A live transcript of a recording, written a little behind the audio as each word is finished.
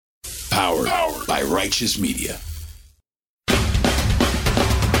Powered by Righteous Media.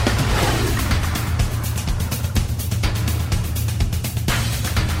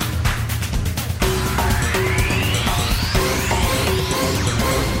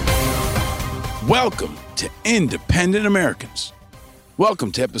 Welcome to Independent Americans.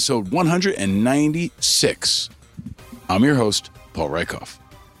 Welcome to episode 196. I'm your host, Paul Rykoff.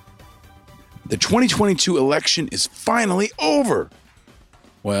 The 2022 election is finally over.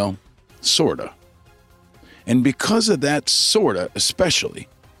 Well, sorta. And because of that sorta especially,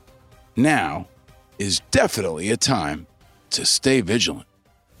 now is definitely a time to stay vigilant.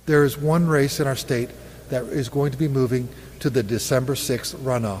 There is one race in our state that is going to be moving to the December 6th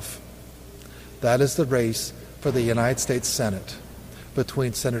runoff. That is the race for the United States Senate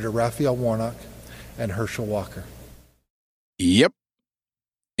between Senator Raphael Warnock and Herschel Walker. Yep,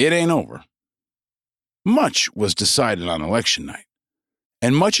 it ain't over. Much was decided on election night,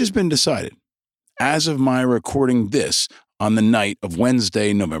 and much has been decided as of my recording this on the night of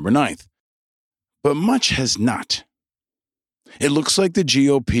Wednesday, November 9th. But much has not. It looks like the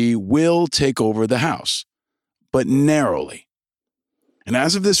GOP will take over the House, but narrowly. And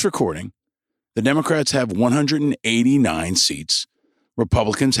as of this recording, the Democrats have 189 seats,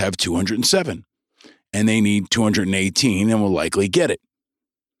 Republicans have 207, and they need 218 and will likely get it.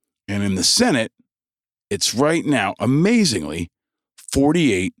 And in the Senate, it's right now, amazingly,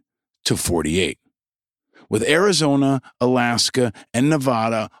 48-48, with Arizona, Alaska, and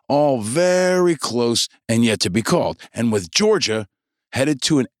Nevada all very close and yet to be called, and with Georgia headed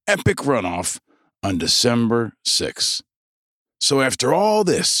to an epic runoff on December 6th. So after all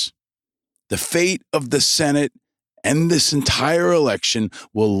this, the fate of the Senate and this entire election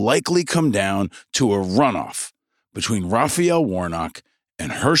will likely come down to a runoff between Raphael Warnock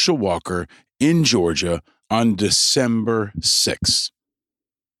and Herschel Walker in Georgia on December 6th.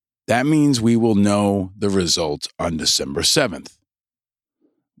 That means we will know the result on December 7th,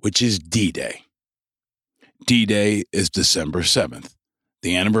 which is D-Day. D-Day is December 7th,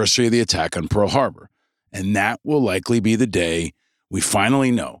 the anniversary of the attack on Pearl Harbor, and that will likely be the day we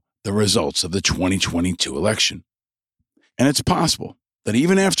finally know the results of the 2022 election. And it's possible that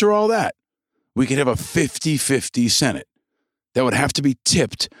even after all that, we could have a 50-50 Senate that would have to be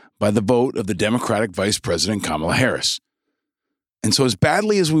tipped by the vote of the Democratic Vice President Kamala Harris. And so as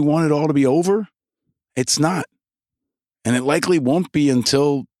badly as we want it all to be over, it's not. And it likely won't be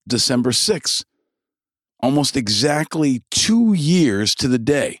until December 6th, almost exactly 2 years to the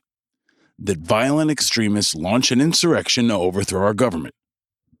day that violent extremists launch an insurrection to overthrow our government.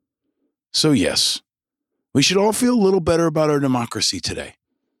 So yes, we should all feel a little better about our democracy today,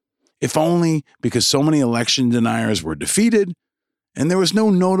 if only because so many election deniers were defeated and there was no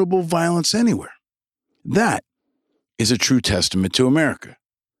notable violence anywhere. That is a true testament to America.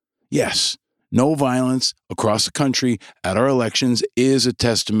 Yes, no violence across the country at our elections is a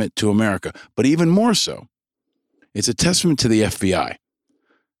testament to America, but even more so, it's a testament to the FBI,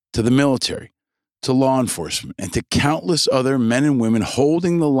 to the military, to law enforcement, and to countless other men and women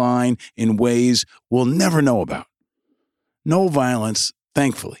holding the line in ways we'll never know about. No violence,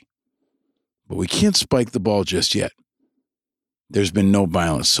 thankfully. But we can't spike the ball just yet. There's been no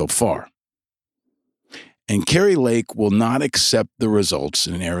violence so far. And Kari Lake will not accept the results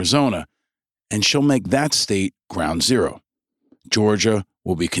in Arizona, and she'll make that state ground zero. Georgia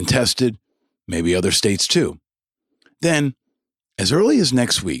will be contested, maybe other states too. Then, as early as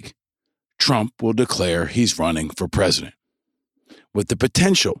next week, Trump will declare he's running for president, with the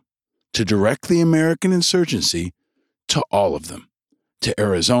potential to direct the American insurgency to all of them, to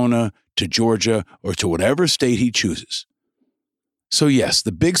Arizona, to Georgia, or to whatever state he chooses. So yes,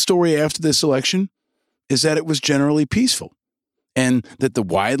 the big story after this election is that it was generally peaceful and that the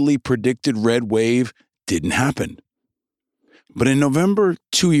widely predicted red wave didn't happen. But in November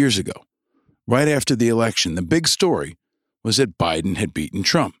 2 years ago, right after the election, the big story was that Biden had beaten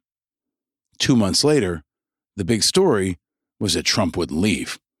Trump. 2 months later, the big story was that Trump wouldn't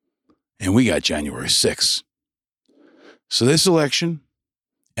leave, and we got January 6th. So this election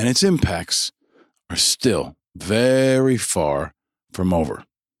and its impacts are still very far from over.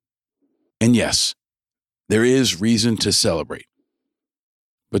 And yes, there is reason to celebrate,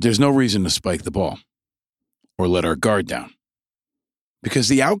 but there's no reason to spike the ball or let our guard down, because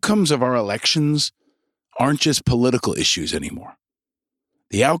the outcomes of our elections aren't just political issues anymore.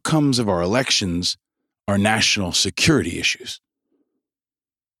 The outcomes of our elections are national security issues.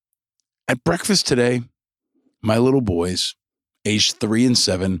 At breakfast today, my little boys, aged 3 and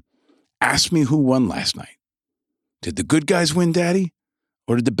 7, asked me who won last night. Did the good guys win, Daddy,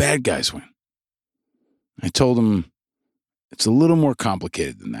 or did the bad guys win? I told them it's a little more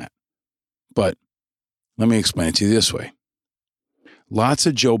complicated than that. But let me explain it to you this way. Lots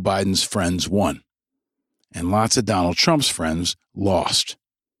of Joe Biden's friends won, and lots of Donald Trump's friends lost.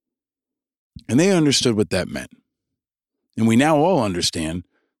 And they understood what that meant. And we now all understand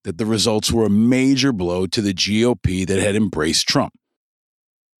that the results were a major blow to the GOP that had embraced Trump.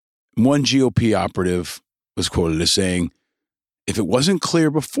 One GOP operative was quoted as saying, "If it wasn't clear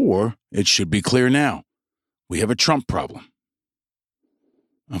before, it should be clear now. We have a Trump problem."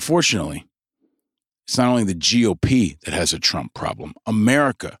 Unfortunately, it's not only the GOP that has a Trump problem.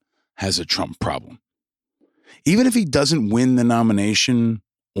 America has a Trump problem. Even if he doesn't win the nomination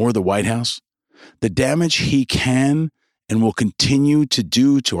or the White House, the damage he can and will continue to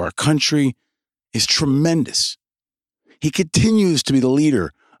do to our country is tremendous. He continues to be the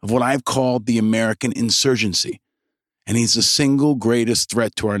leader of what I've called the American insurgency, and he's the single greatest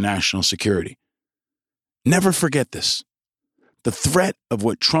threat to our national security. Never forget this. The threat of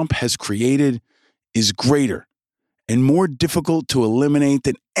what Trump has created is greater and more difficult to eliminate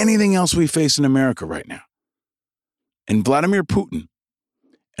than anything else we face in America right now. And Vladimir Putin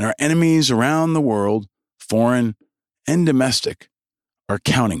and our enemies around the world, foreign and domestic, are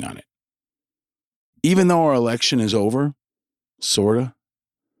counting on it. Even though our election is over, sorta,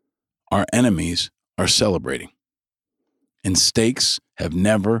 our enemies are celebrating. And stakes have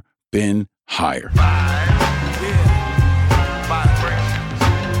never been higher.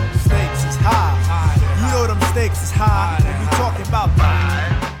 Stakes is high. You know them stakes is high. When we talking about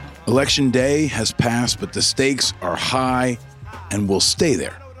Election day has passed, but the stakes are high and will stay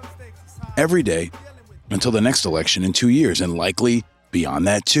there every day until the next election in 2 years, and likely beyond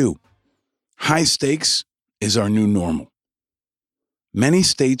that too. High stakes is our new normal. Many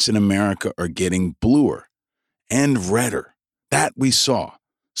states in America are getting bluer and redder. That we saw.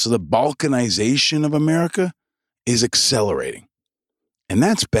 So the balkanization of America is accelerating. And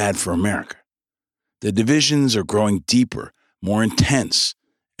that's bad for America. The divisions are growing deeper, more intense,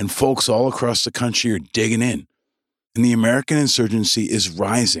 and folks all across the country are digging in. And the American insurgency is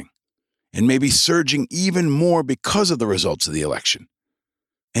rising and maybe surging even more because of the results of the election.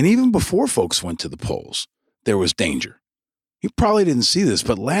 And even before folks went to the polls, there was danger. You probably didn't see this,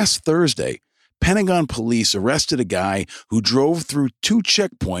 but last Thursday, Pentagon police arrested a guy who drove through 2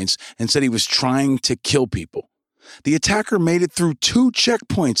 checkpoints and said he was trying to kill people. The attacker made it through 2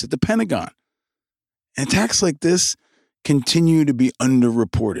 checkpoints at the Pentagon. And attacks like this continue to be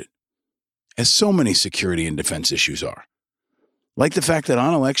underreported, as so many security and defense issues are. Like the fact that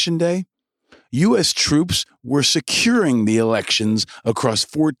on Election Day, U.S. troops were securing the elections across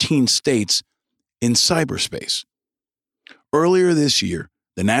 14 states in cyberspace. Earlier this year,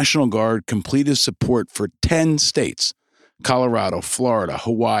 the National Guard completed support for 10 states: Colorado, Florida,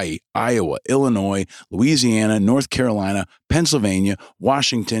 Hawaii, Iowa, Illinois, Louisiana, North Carolina, Pennsylvania,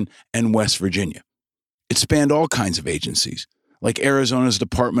 Washington, and West Virginia. It spanned all kinds of agencies, like Arizona's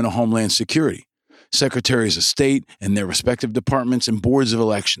Department of Homeland Security, secretaries of state and their respective departments, and boards of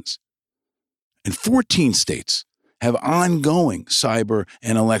elections. And 14 states have ongoing cyber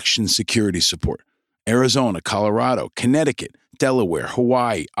and election security support: Arizona, Colorado, Connecticut, Delaware,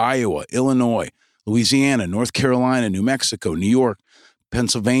 Hawaii, Iowa, Illinois, Louisiana, North Carolina, New Mexico, New York,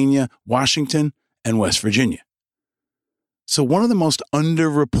 Pennsylvania, Washington, and West Virginia. So one of the most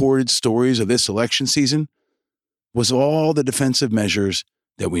underreported stories of this election season was all the defensive measures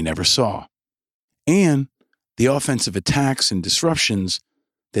that we never saw, and the offensive attacks and disruptions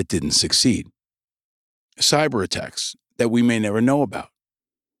that didn't succeed. Cyber attacks that we may never know about,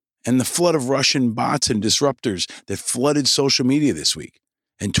 and the flood of Russian bots and disruptors that flooded social media this week,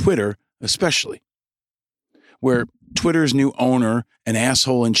 and Twitter especially, where Twitter's new owner and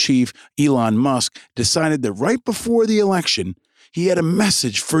asshole-in-chief, Elon Musk, decided that right before the election, he had a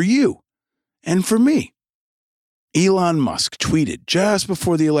message for you and for me. Elon Musk tweeted just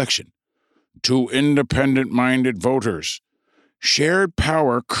before the election, "To independent-minded voters, shared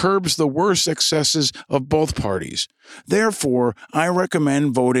power curbs the worst excesses of both parties. Therefore, I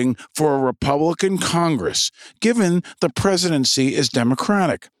recommend voting for a Republican Congress, given the presidency is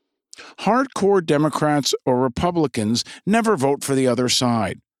Democratic. Hardcore Democrats or Republicans never vote for the other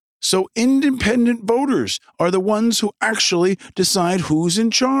side. So independent voters are the ones who actually decide who's in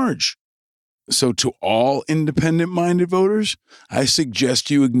charge." So to all independent-minded voters, I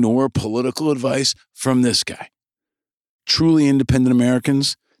suggest you ignore political advice from this guy. Truly independent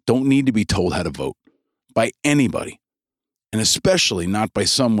Americans don't need to be told how to vote by anybody, and especially not by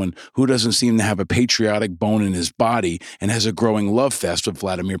someone who doesn't seem to have a patriotic bone in his body and has a growing love fest with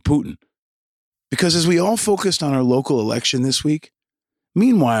Vladimir Putin. Because as we all focused on our local election this week,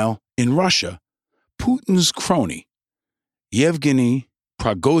 meanwhile, in Russia, Putin's crony, Yevgeny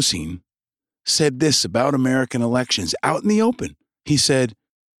Prigozhin, said this about American elections out in the open. He said,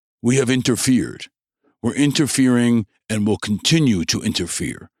 "We have interfered. We're interfering and will continue to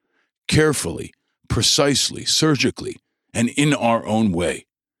interfere carefully, precisely, surgically, and in our own way.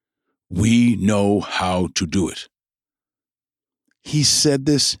 We know how to do it." He said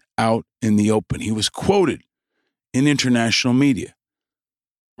this out in the open. He was quoted in international media.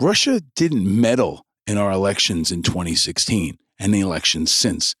 Russia didn't meddle in our elections in 2016 and the elections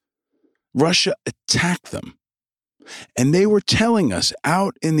since. Russia attacked them. And they were telling us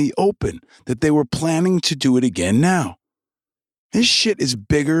out in the open that they were planning to do it again now. This shit is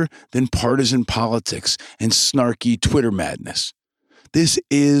bigger than partisan politics and snarky Twitter madness. This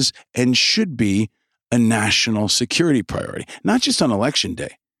is and should be a national security priority, not just on Election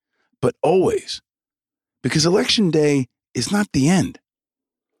Day, but always. Because Election Day is not the end.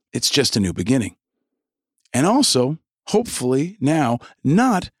 It's just a new beginning. And also, hopefully now,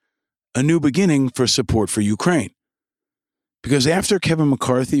 not a new beginning for support for Ukraine. Because after Kevin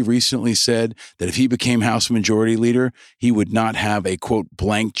McCarthy recently said that if he became House Majority Leader, he would not have a, quote,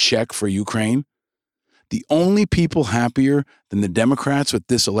 blank check for Ukraine, the only people happier than the Democrats with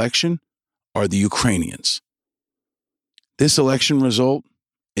this election are the Ukrainians. This election result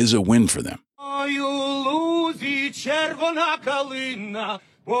is a win for them.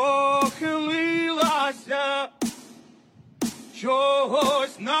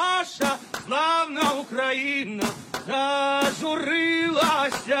 Чогось наша славна Україна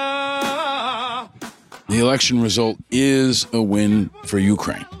зажурилася. The election result is a win for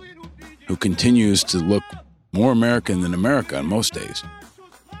Ukraine, who continues to look more American than America on most days.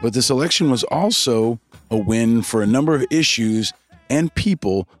 But this election was also a win for a number of issues and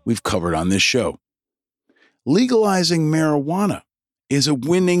people we've covered on this show. Legalizing marijuana is a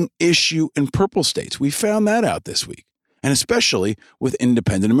winning issue in purple states. We found that out this week. And especially with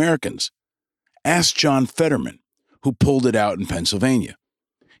independent Americans. Ask John Fetterman, who pulled it out in Pennsylvania.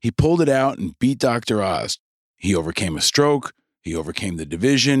 He pulled it out and beat Dr. Oz. He overcame a stroke, he overcame the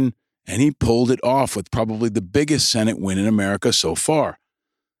division, and he pulled it off with probably the biggest Senate win in America so far.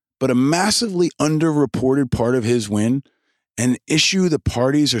 But a massively underreported part of his win, an issue the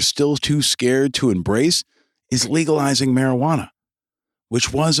parties are still too scared to embrace, is legalizing marijuana,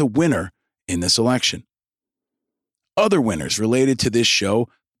 which was a winner in this election. Other winners related to this show,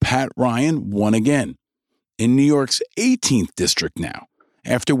 Pat Ryan won again in New York's 18th district now,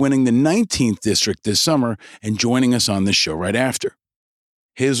 after winning the 19th district this summer and joining us on this show right after.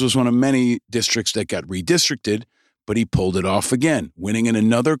 His was one of many districts that got redistricted, but he pulled it off again, winning in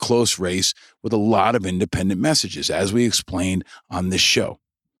another close race with a lot of independent messages, as we explained on this show.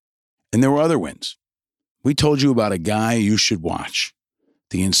 And there were other wins. We told you about a guy you should watch,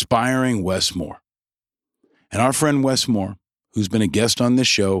 the inspiring Wes Moore. And our friend Wes Moore, who's been a guest on this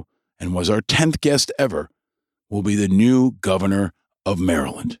show and was our 10th guest ever, will be the new governor of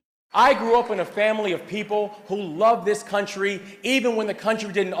Maryland. I grew up in a family of people who loved this country, even when the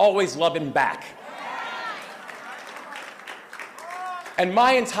country didn't always love him back. And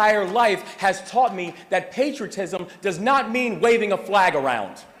my entire life has taught me that patriotism does not mean waving a flag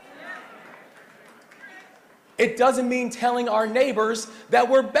around. It doesn't mean telling our neighbors that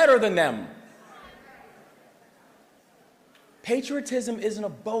we're better than them. Patriotism isn't a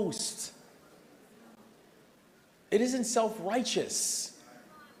boast. It isn't self-righteous.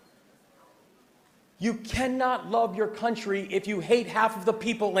 You cannot love your country if you hate half of the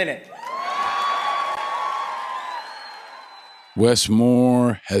people in it. Wes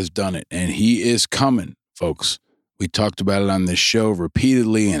Moore has done it, and he is coming, folks. We talked about it on this show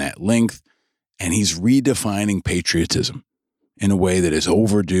repeatedly and at length, and he's redefining patriotism in a way that is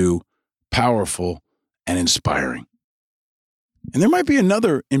overdue, powerful, and inspiring. And there might be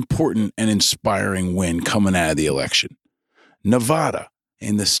another important and inspiring win coming out of the election. Nevada.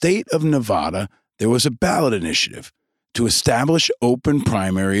 In the state of Nevada, there was a ballot initiative to establish open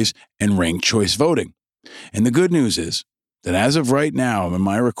primaries and ranked choice voting. And the good news is that as of right now, in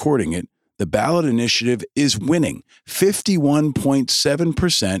my recording it, the ballot initiative is winning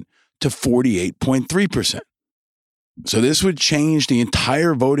 51.7% to 48.3%. So this would change the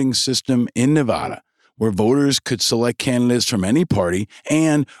entire voting system in Nevada, where voters could select candidates from any party,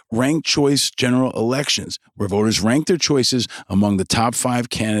 and ranked choice general elections, where voters rank their choices among the top 5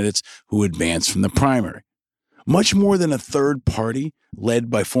 candidates who advance from the primary. Much more than a third party led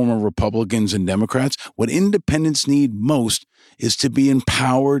by former Republicans and Democrats, what independents need most is to be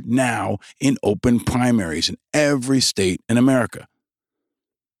empowered now in open primaries in every state in America.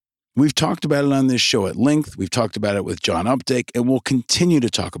 We've talked about it on this show at length. We've talked about it with John Updike, and we'll continue to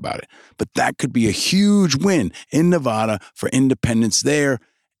talk about it. But that could be a huge win in Nevada for independents there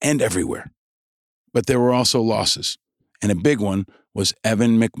and everywhere. But there were also losses, and a big one was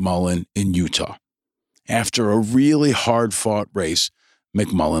Evan McMullin in Utah. After a really hard-fought race,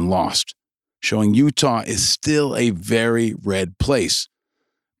 McMullin lost, showing Utah is still a very red place.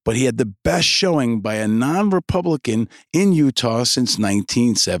 But he had the best showing by a non-Republican in Utah since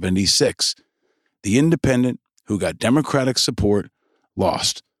 1976. The independent, who got Democratic support,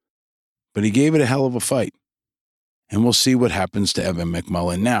 lost. But he gave it a hell of a fight. And we'll see what happens to Evan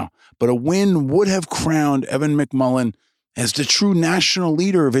McMullin now. But a win would have crowned Evan McMullin as the true national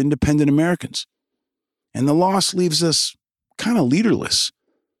leader of independent Americans. And the loss leaves us kind of leaderless.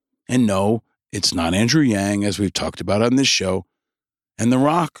 And no, it's not Andrew Yang, as we've talked about on this show. And The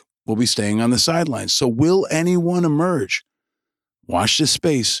Rock will be staying on the sidelines. So will anyone emerge? Watch this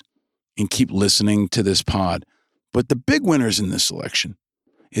space and keep listening to this pod. But the big winners in this election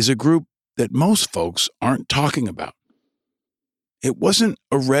is a group that most folks aren't talking about. It wasn't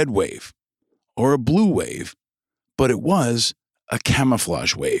a red wave or a blue wave, but it was a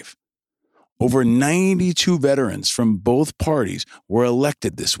camouflage wave. Over 92 veterans from both parties were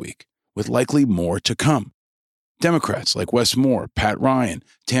elected this week, with likely more to come. Democrats like Wes Moore, Pat Ryan,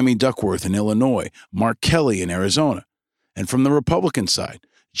 Tammy Duckworth in Illinois, Mark Kelly in Arizona. And from the Republican side,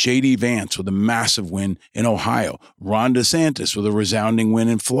 J.D. Vance with a massive win in Ohio, Ron DeSantis with a resounding win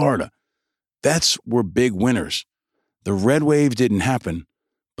in Florida. Vets were big winners. The red wave didn't happen,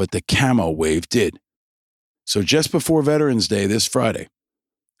 but the camo wave did. So just before Veterans Day this Friday,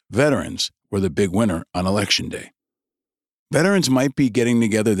 veterans were the big winner on Election Day. Veterans might be getting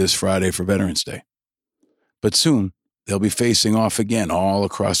together this Friday for Veterans Day. But soon, they'll be facing off again all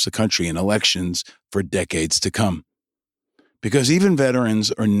across the country in elections for decades to come. Because even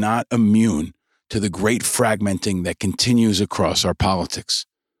veterans are not immune to the great fragmenting that continues across our politics.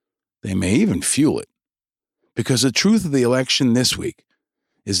 They may even fuel it. Because the truth of the election this week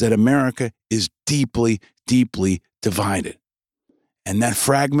is that America is deeply, deeply divided. And that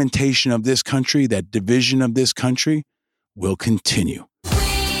fragmentation of this country, that division of this country, will continue.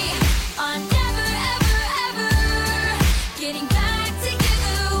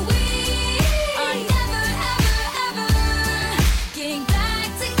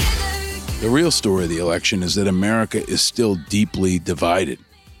 The real story of the election is that America is still deeply divided,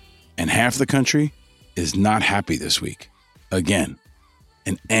 and half the country is not happy this week. Again,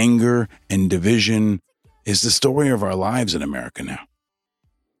 and anger and division is the story of our lives in America now.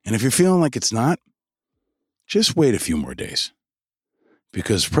 And if you're feeling like it's not, just wait a few more days,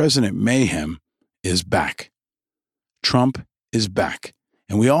 because President Mayhem is back. Trump is back,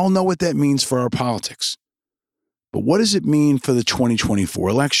 and we all know what that means for our politics. But what does it mean for the 2024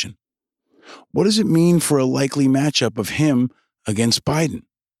 election? What does it mean for a likely matchup of him against Biden?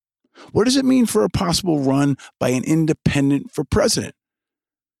 What does it mean for a possible run by an independent for president?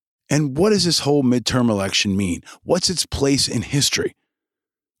 And what does this whole midterm election mean? What's its place in history?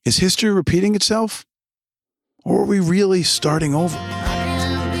 Is history repeating itself? Or are we really starting over? I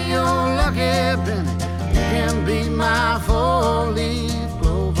can be your lucky penny. You can be my four-leaf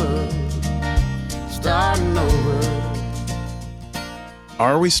clover. Starting over.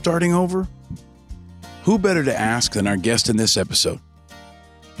 Are we starting over? Who better to ask than our guest in this episode,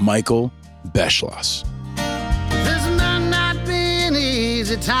 Michael Beschloss. This might not be an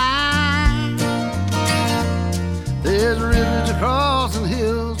easy time. There's rivers to cross and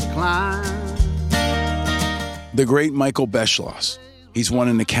hills to climb. The great Michael Beschloss. He's won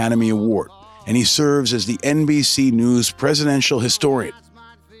an Academy Award, and he serves as the NBC News presidential historian.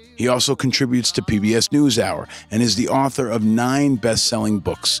 He also contributes to PBS NewsHour and is the author of 9 best-selling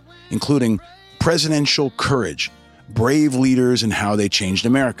books, including Presidential Courage, Brave Leaders and How They Changed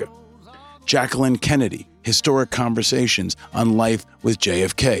America, Jacqueline Kennedy, Historic Conversations on Life with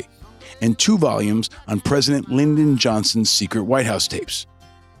JFK, and 2 volumes on President Lyndon Johnson's secret White House tapes.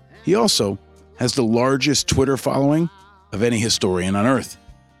 He also has the largest Twitter following of any historian on Earth.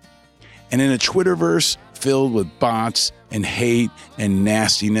 And in a Twitterverse filled with bots and hate and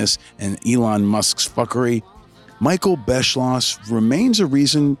nastiness and Elon Musk's fuckery, Michael Beschloss remains a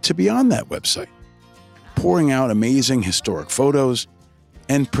reason to be on that website, pouring out amazing historic photos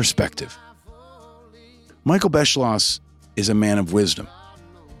and perspective. Michael Beschloss is a man of wisdom.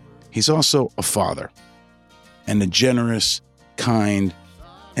 He's also a father and a generous, kind,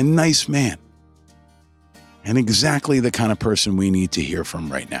 and nice man. And exactly the kind of person we need to hear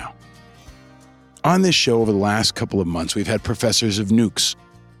from right now. On this show over the last couple of months, we've had professors of nukes,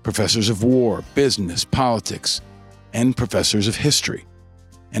 professors of war, business, politics, and professors of history,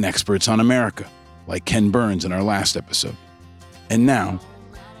 and experts on America, like Ken Burns in our last episode. And now,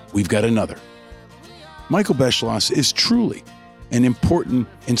 we've got another. Michael Beschloss is truly an important,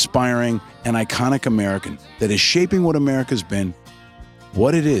 inspiring, and iconic American that is shaping what America's been,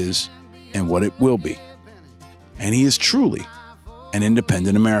 what it is, and what it will be. And he is truly an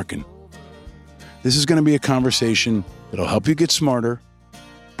independent American. This is going to be a conversation that'll help you get smarter,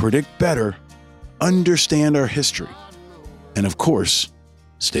 predict better, understand our history, and of course,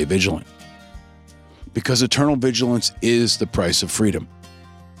 stay vigilant. Because eternal vigilance is the price of freedom.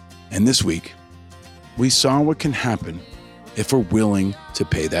 And this week, we saw what can happen if we're willing to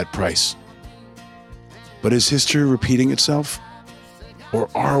pay that price. But is history repeating itself? Or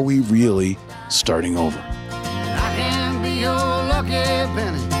are we really starting over? I can be your lucky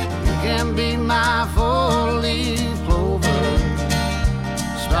penny. You can be my four-leaf clover.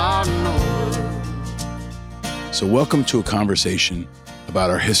 Starting over. So welcome to a conversation about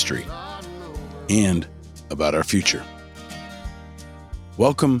our history and about our future.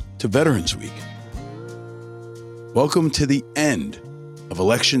 Welcome to Veterans Week. Welcome to the end of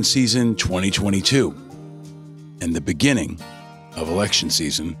election season 2022 and the beginning of election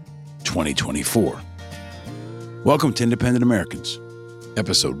season 2024. Welcome to Independent Americans,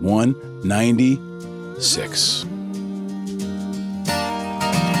 episode 196.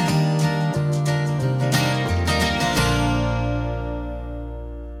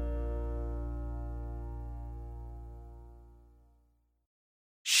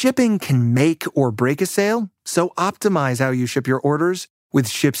 Shipping can make or break a sale, so optimize how you ship your orders with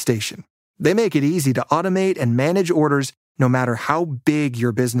ShipStation. They make it easy to automate and manage orders no matter how big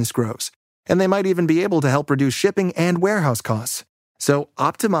your business grows. And they might even be able to help reduce shipping and warehouse costs. So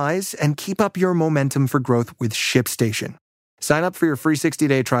optimize and keep up your momentum for growth with ShipStation. Sign up for your free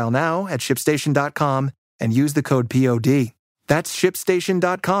 60-day trial now at ShipStation.com and use the code POD. That's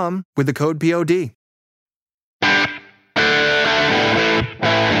ShipStation.com with the code POD.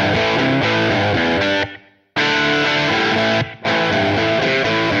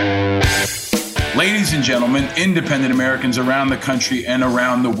 Ladies and gentlemen, independent Americans around the country and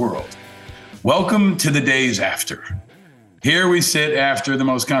around the world, welcome to the days after. Here we sit after the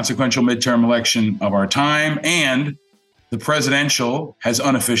most consequential midterm election of our time, and the presidential has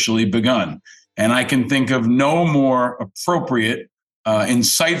unofficially begun. And I can think of no more appropriate,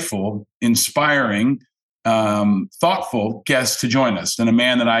 insightful, inspiring, thoughtful guest to join us than a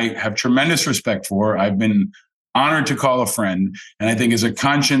man that I have tremendous respect for. I've been honored to call a friend, and I think is a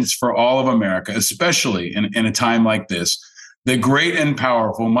conscience for all of America, especially in a time like this. The great and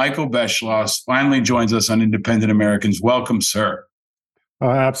powerful Michael Beschloss finally joins us on Independent Americans. Welcome, sir.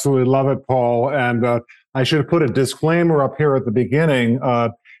 Absolutely love it, Paul. And I should have put a disclaimer up here at the beginning.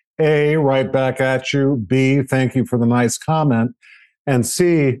 A, right back at you. B, thank you for the nice comment. And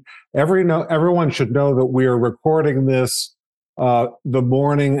C, everyone should know that we are recording this the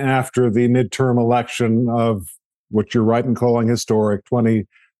morning after the midterm election of what you're right in calling historic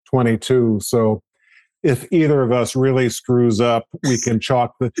 2022. So if either of us really screws up, we can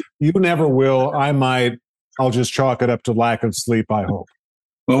chalk you never will. I'll just chalk it up to lack of sleep, I hope.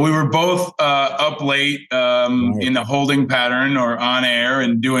 Well, we were both up late in the holding pattern or on air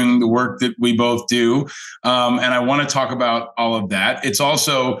and doing the work that we both do. And I want to talk about all of that. It's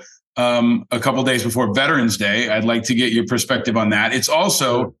also a couple days before Veterans Day. I'd like to get your perspective on that. It's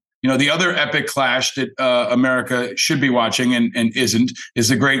also, the other epic clash that America should be watching and isn't is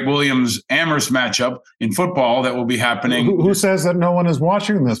the great Williams-Amherst matchup in football that will be happening. Who says that no one is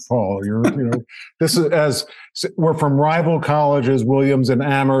watching this, Paul? This is, as we're from rival colleges, Williams and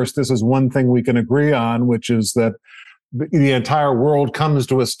Amherst. This is one thing we can agree on, which is that the entire world comes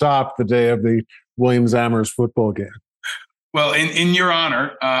to a stop the day of the Williams-Amherst football game. Well, in your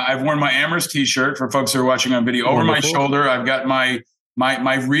honor, I've worn my Amherst T-shirt for folks who are watching on video. Over my shoulder, I've got my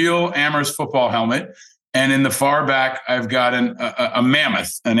real Amherst football helmet, and in the far back, I've got a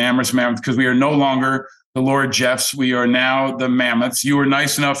mammoth, an Amherst mammoth, because we are no longer the Lord Jeffs. We are now the Mammoths. You were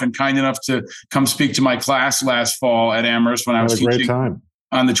nice enough and kind enough to come speak to my class last fall at Amherst when I was teaching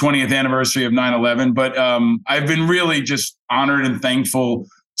on the 20th anniversary of 9/11. But I've been really just honored and thankful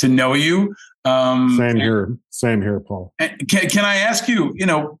to know you. Same here, Paul. Can I ask you,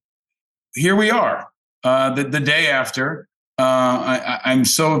 here we are, the day after. I'm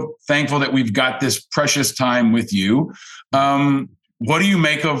so thankful that we've got this precious time with you. What do you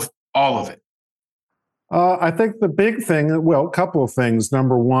make of all of it? I think the big thing, a couple of things.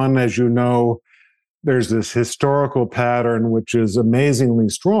 Number one, as you know, there's this historical pattern which is amazingly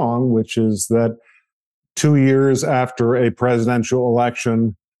strong, which is that 2 years after a presidential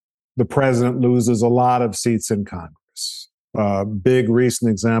election, the president loses a lot of seats in Congress. Big recent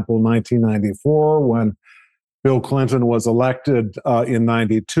example, 1994, when Bill Clinton was elected in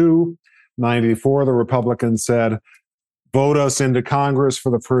 92. 94, the Republicans said, vote us into Congress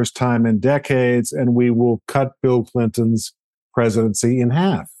for the first time in decades, and we will cut Bill Clinton's presidency in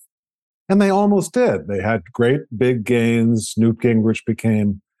half. And they almost did. They had great big gains. Newt Gingrich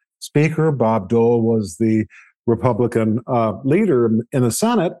became Speaker. Bob Dole was the Republican leader in the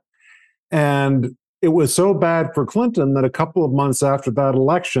Senate. And it was so bad for Clinton that a couple of months after that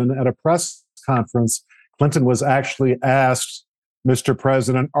election, at a press conference, Clinton was actually asked, "Mr.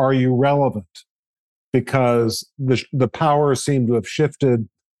 President, are you relevant?" Because the power seemed to have shifted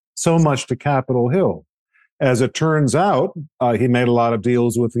so much to Capitol Hill. As it turns out, he made a lot of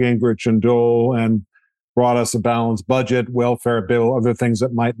deals with Gingrich and Dole and brought us a balanced budget, welfare bill, other things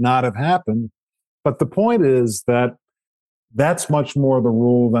that might not have happened. But the point is that that's much more the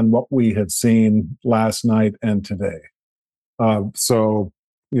rule than what we had seen last night and today. So,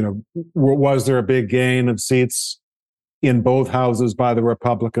 was there a big gain of seats in both houses by the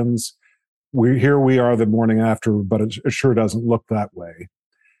Republicans? Here we are the morning after, but it sure doesn't look that way.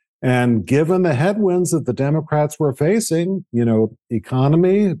 And given the headwinds that the Democrats were facing,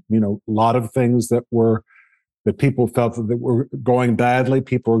 economy, a lot of things that people felt that were going badly,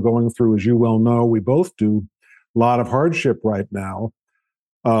 people are going through, as you well know, we both do, a lot of hardship right now.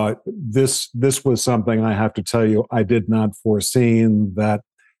 This was something I have to tell you, I did not foresee that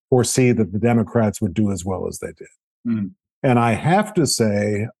the Democrats would do as well as they did. Mm. And I have to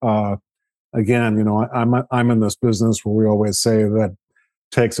say, again, I'm in this business where we always say that it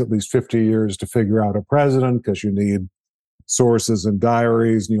takes at least 50 years to figure out a president because you need sources and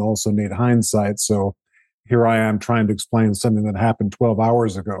diaries, and you also need hindsight. So here I am trying to explain something that happened 12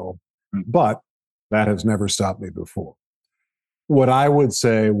 hours ago, but that has never stopped me before. What I would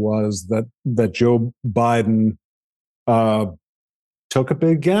say was that Joe Biden took a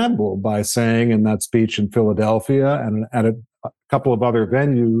big gamble by saying in that speech in Philadelphia and at a couple of other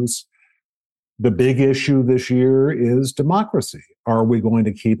venues, the big issue this year is democracy. Are we going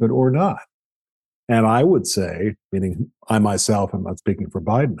to keep it or not? And I would say, meaning I myself, I'm not speaking for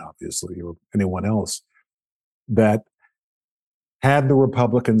Biden, obviously, or anyone else, that had the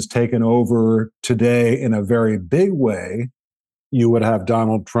Republicans taken over today in a very big way, you would have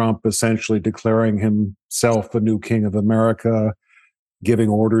Donald Trump essentially declaring himself the new king of America, giving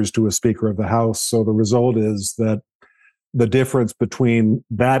orders to a Speaker of the House. So the result is that the difference between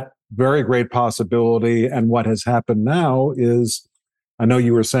that very great possibility and what has happened now is, I know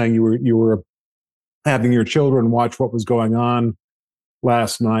you were saying you were having your children watch what was going on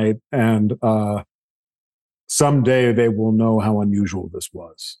last night, and someday they will know how unusual this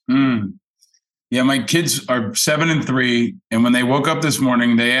was. Mm. Yeah, my kids are 7 and 3, and when they woke up this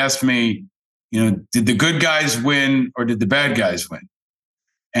morning, they asked me, did the good guys win or did the bad guys win?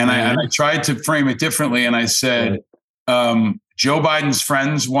 And I tried to frame it differently, and I said, Joe Biden's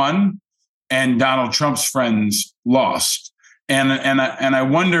friends won, and Donald Trump's friends lost. And I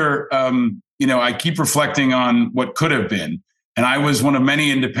wonder, I keep reflecting on what could have been. And I was one of many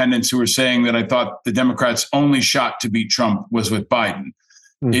independents who were saying that I thought the Democrats' only shot to beat Trump was with Biden.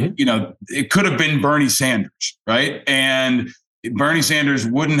 Mm-hmm. It could have been Bernie Sanders, right? And Bernie Sanders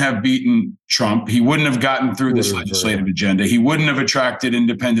wouldn't have beaten Trump. He wouldn't have gotten through this legislative agenda. He wouldn't have attracted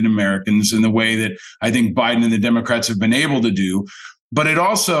independent Americans in the way that I think Biden and the Democrats have been able to do. But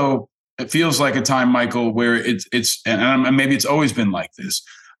it feels like a time, Michael, where it's and maybe it's always been like this.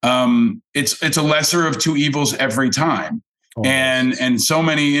 It's a lesser of two evils every time. Oh, and so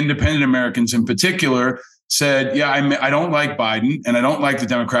many independent Americans in particular said, yeah, I don't like Biden and I don't like the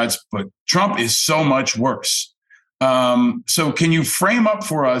Democrats, but Trump is so much worse. So can you frame up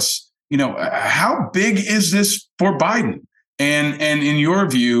for us, how big is this for Biden? And in your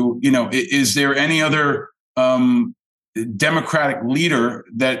view, is there any other Democratic leader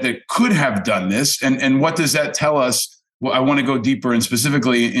that could have done this? And what does that tell us? Well, I want to go deeper and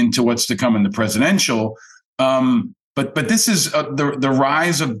specifically into what's to come in the presidential. But this is the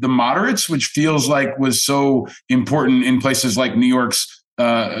rise of the moderates, which feels like was so important in places like New York's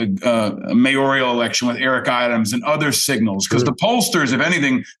mayoral election with Eric Adams and other signals. Because the pollsters, if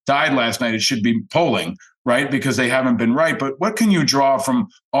anything, died last night. It should be polling, right? Because they haven't been right. But what can you draw from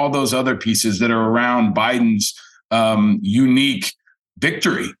all those other pieces that are around Biden's unique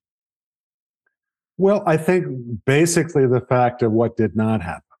victory? Well, I think basically the fact of what did not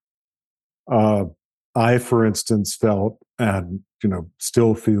happen. I, for instance, felt and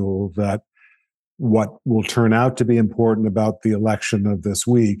still feel that what will turn out to be important about the election of this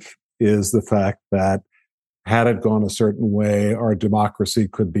week is the fact that had it gone a certain way, our democracy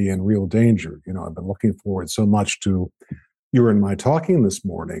could be in real danger. I've been looking forward so much to you and my talking this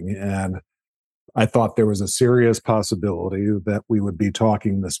morning, and I thought there was a serious possibility that we would be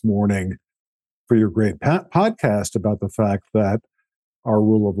talking this morning for your great podcast about the fact that our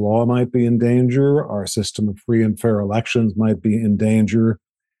rule of law might be in danger, our system of free and fair elections might be in danger,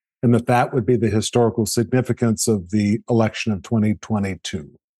 and that would be the historical significance of the election of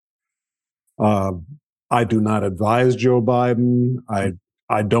 2022. I do not advise Joe Biden.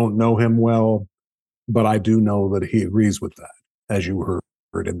 I don't know him well, but I do know that he agrees with that, as you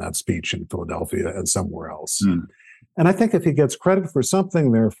heard in that speech in Philadelphia and somewhere else. And I think if he gets credit for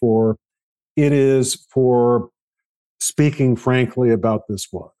something, therefore, it is for speaking frankly about this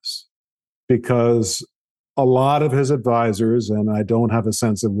was. Because a lot of his advisors, and I don't have a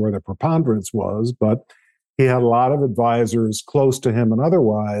sense of where the preponderance was, but he had a lot of advisors close to him and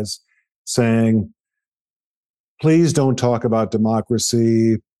otherwise saying, please don't talk about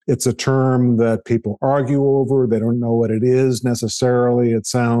democracy. It's a term that people argue over. They don't know what it is necessarily. It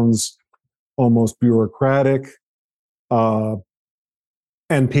sounds almost bureaucratic.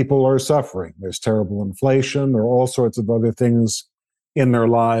 And people are suffering. There's terrible inflation. There are all sorts of other things in their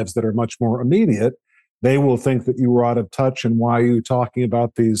lives that are much more immediate. They will think that you were out of touch, and why are you talking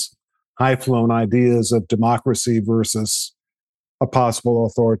about these high-flown ideas of democracy versus a possible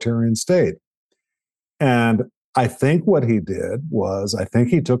authoritarian state? And I think what he did was, I think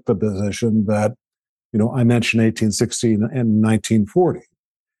he took the position that, I mentioned 1860 and 1940.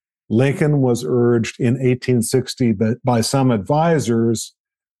 Lincoln was urged in 1860 by some advisors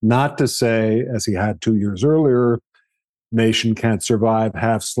not to say, as he had 2 years earlier, nation can't survive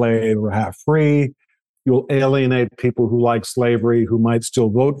half slave or half free. You'll alienate people who like slavery, who might still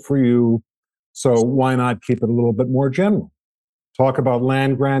vote for you. So why not keep it a little bit more general? Talk about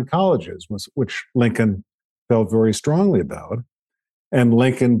land-grant colleges, which Lincoln felt very strongly about. And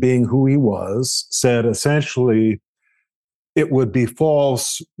Lincoln, being who he was, said essentially it would be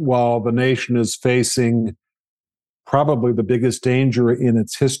false while the nation is facing probably the biggest danger in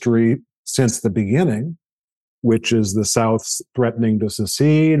its history since the beginning, which is the South threatening to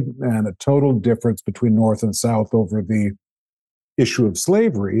secede and a total difference between North and South over the issue of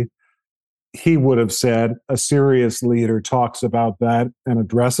slavery. He would have said a serious leader talks about that and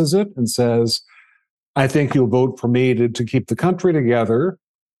addresses it and says, I think you'll vote for me to keep the country together.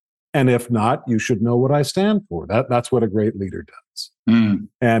 And if not, you should know what I stand for. That's what a great leader does. And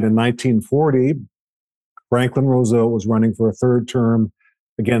in 1940, Franklin Roosevelt was running for a third term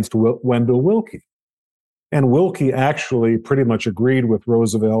against Wendell Willkie. And Willkie actually pretty much agreed with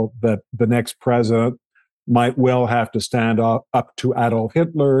Roosevelt that the next president might well have to stand up to Adolf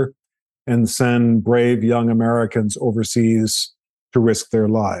Hitler and send brave young Americans overseas to risk their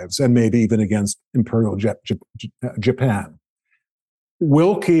lives, and maybe even against Imperial Japan.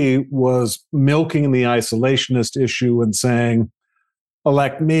 Willkie was milking the isolationist issue and saying,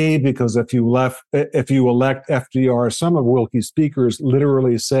 elect me, because if you elect FDR, some of Willkie's speakers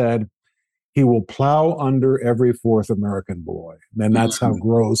literally said, he will plow under every fourth American boy. And that's how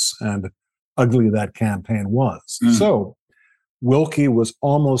gross and ugly that campaign was. So Willkie was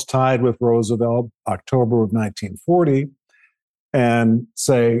almost tied with Roosevelt, October of 1940, and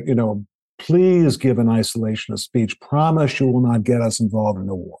say, please give an isolationist speech. Promise you will not get us involved in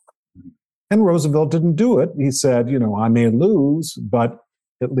a war. And Roosevelt didn't do it. He said, I may lose, but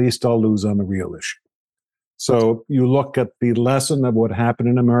at least I'll lose on the real issue. So you look at the lesson of what happened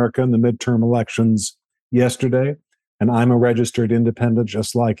in America in the midterm elections yesterday, and I'm a registered independent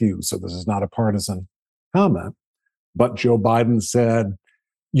just like you, so this is not a partisan comment. But Joe Biden said,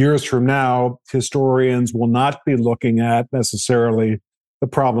 years from now, historians will not be looking at necessarily the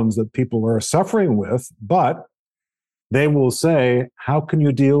problems that people are suffering with, but they will say, how can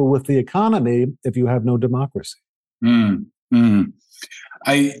you deal with the economy if you have no democracy? I'm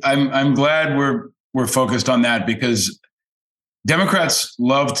glad we're focused on that, because Democrats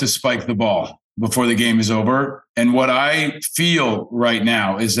love to spike the ball before the game is over. And what I feel right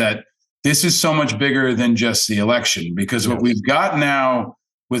now is that this is so much bigger than just the election, because what we've got now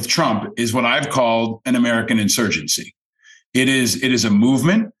with Trump is what I've called an American insurgency. It is a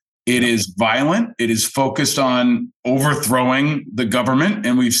movement. It is violent. It is focused on overthrowing the government.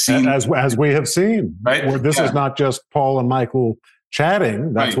 And we've seen, as we have seen, right? Where this is not just Paul and Michael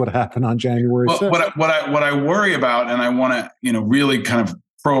chatting. That's what happened on January 6th. What I worry about, and I want to, really kind of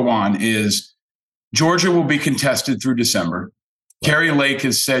probe on, is Georgia will be contested through December. Carrie Lake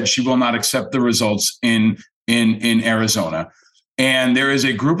has said she will not accept the results in Arizona. And there is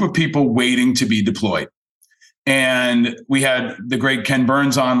a group of people waiting to be deployed. And we had the great Ken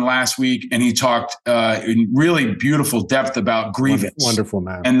Burns on last week, and he talked in really beautiful depth about grievance. Wonderful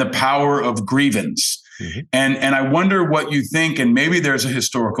man. And the power of grievance. And I wonder what you think, and maybe there's a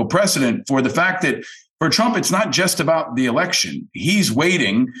historical precedent for the fact that for Trump, it's not just about the election. He's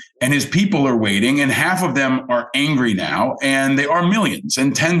waiting and his people are waiting, and half of them are angry now, and they are millions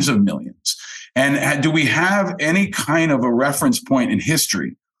and tens of millions. And do we have any kind of a reference point in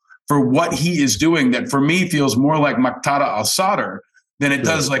history for what he is doing that for me feels more like Muqtada al-Sadr than it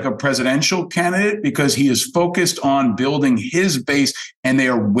does like a presidential candidate, because he is focused on building his base and they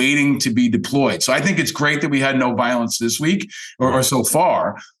are waiting to be deployed. So I think it's great that we had no violence this week or so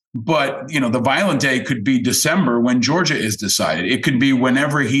far. But, the violent day could be December when Georgia is decided. It could be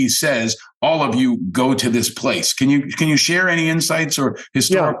whenever he says, all of you go to this place. Can you share any insights or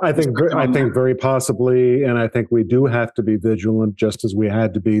historical? Yeah, I think very possibly. And I think we do have to be vigilant, just as we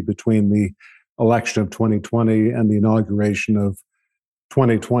had to be between the election of 2020 and the inauguration of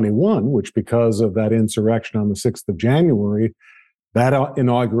 2021, which, because of that insurrection on the 6th of January, that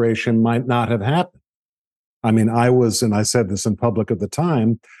inauguration might not have happened. I mean, and I said this in public at the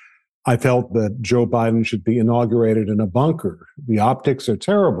time, I felt that Joe Biden should be inaugurated in a bunker. The optics are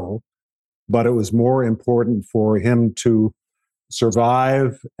terrible, but it was more important for him to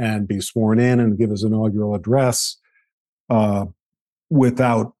survive and be sworn in and give his inaugural address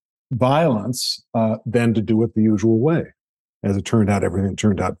without violence than to do it the usual way. As it turned out, everything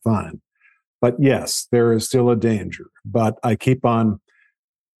turned out fine. But yes, there is still a danger. But I keep on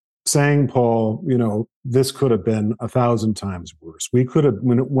saying, Paul, this could have been 1,000 times worse. We could have,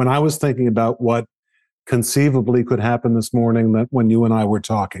 when I was thinking about what conceivably could happen this morning, that when you and I were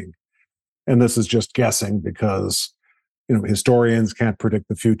talking, and this is just guessing because, historians can't predict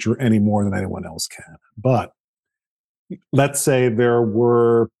the future any more than anyone else can. But let's say there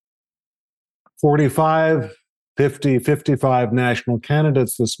were 45, 50, 55 national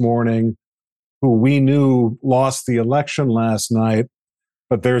candidates this morning who we knew lost the election last night,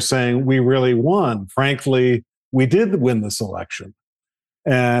 but they're saying we really won. Frankly, we did win this election.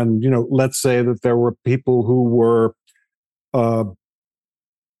 And, let's say that there were people who were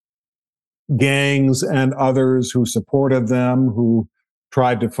gangs and others who supported them, who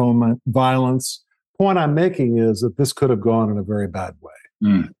tried to foment violence. Point I'm making is that this could have gone in a very bad way.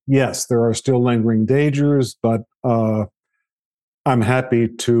 Yes, there are still lingering dangers, but I'm happy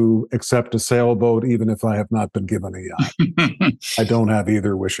to accept a sailboat, even if I have not been given a yacht. I don't have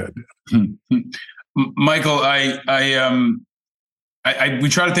either. Wish I did. Michael, we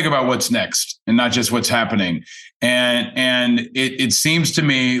try to think about what's next and not just what's happening. And it seems to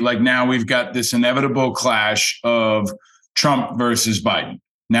me like now we've got this inevitable clash of Trump versus Biden.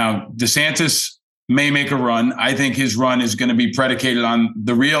 Now, DeSantis may make a run. I think his run is going to be predicated on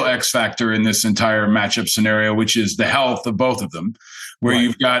the real X factor in this entire matchup scenario, which is the health of both of them, where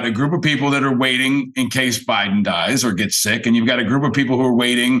you've got a group of people that are waiting in case Biden dies or gets sick, and you've got a group of people who are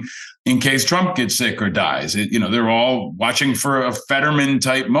waiting in case Trump gets sick or dies. They're all watching for a Fetterman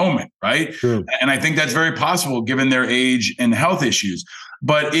type moment, right? True. And I think that's very possible given their age and health issues.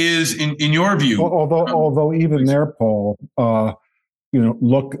 But is in your view, although even there, Paul,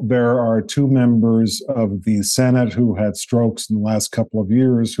 look, there are two members of the Senate who had strokes in the last couple of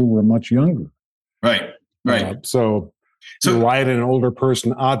years who were much younger. Right. So you're right, an older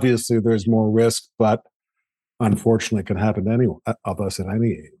person, obviously there's more risk, but unfortunately it can happen to any of us at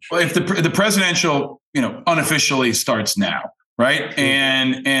any age. Well, if the presidential, unofficially starts now, right?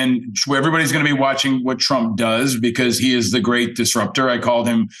 And everybody's going to be watching what Trump does because he is the great disruptor. I called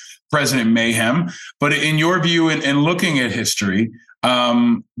him President Mayhem. But in your view, and looking at history,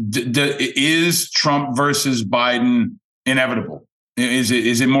 is Trump versus Biden inevitable?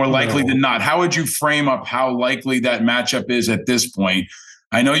 Is it more likely than not? How would you frame up how likely that matchup is at this point?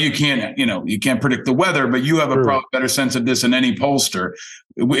 I know you can't predict the weather, but you have a probably better sense of this than any pollster.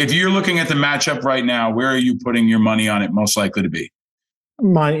 If you're looking at the matchup right now, where are you putting your money on it most likely to be?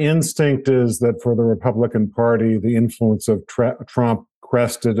 My instinct is that for the Republican Party, the influence of Trump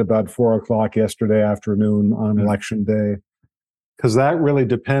crested about 4:00 yesterday afternoon on Election Day, because that really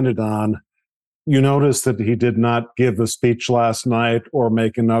depended on, you notice that he did not give a speech last night or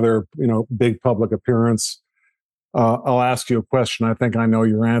make another, big public appearance. I'll ask you a question I think I know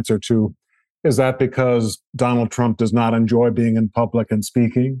your answer to. Is that because Donald Trump does not enjoy being in public and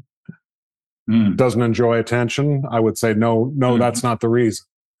speaking? Doesn't enjoy attention? I would say no, that's not the reason.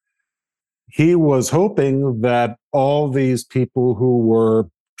 He was hoping that all these people who were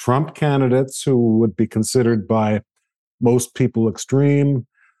Trump candidates, who would be considered by most people extreme,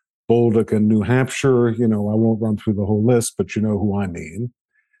 Bolduc in New Hampshire, I won't run through the whole list, but you know who I mean,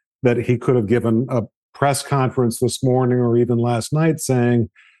 that he could have given a press conference this morning or even last night saying,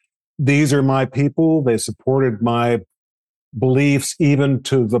 these are my people. They supported my beliefs, even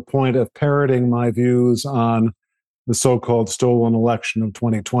to the point of parroting my views on the so-called stolen election of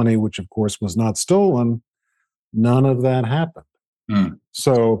 2020, which of course was not stolen, none of that happened.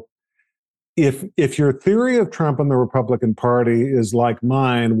 So if your theory of Trump and the Republican Party is like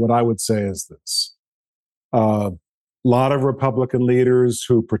mine, what I would say is this. A lot of Republican leaders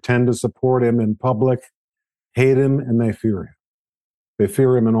who pretend to support him in public hate him and they fear him. They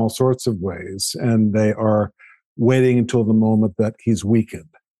fear him in all sorts of ways, and they are waiting until the moment that he's weakened.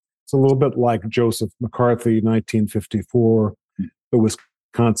 It's a little bit like Joseph McCarthy, 1954, the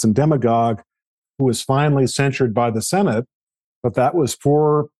Wisconsin demagogue, who was finally censured by the Senate, but that was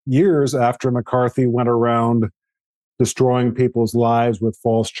 4 years after McCarthy went around destroying people's lives with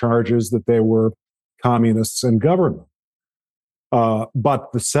false charges that they were communists in government.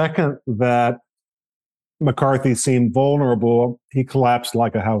 But the second that McCarthy seemed vulnerable, he collapsed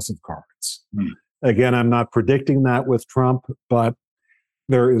like a house of cards. Again, I'm not predicting that with Trump, but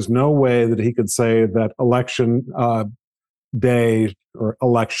there is no way that he could say that election day or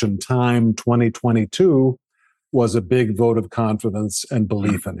election time 2022 was a big vote of confidence and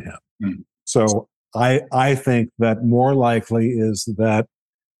belief in him. So I think that more likely is that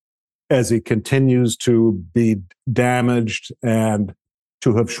as he continues to be damaged and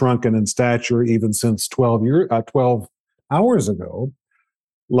to have shrunken in stature even since 12 hours ago,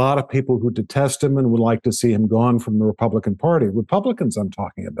 a lot of people who detest him and would like to see him gone from the Republican Party, Republicans I'm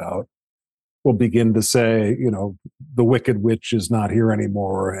talking about, will begin to say, you know, the Wicked Witch is not here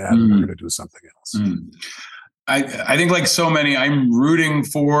anymore and we're going to do something else. I think, like so many, I'm rooting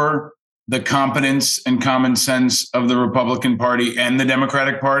for the competence and common sense of the Republican Party and the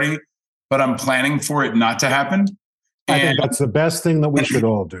Democratic Party, but I'm planning for it not to happen. I think that's the best thing that we should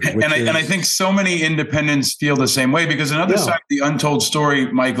all do. And I think so many independents feel the same way, because another side of the untold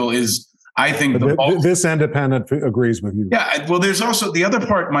story, Michael, is I think this independent agrees with you. Yeah. Well, there's also the other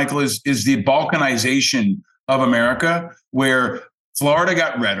part, Michael, is the Balkanization of America, where Florida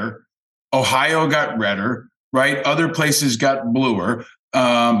got redder, Ohio got redder, right? Other places got bluer.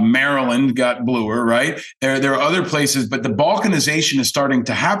 Maryland got bluer, right? There are other places, but the Balkanization is starting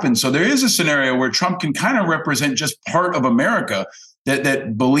to happen. So there is a scenario where Trump can kind of represent just part of America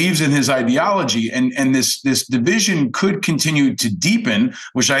that believes in his ideology, and this division could continue to deepen,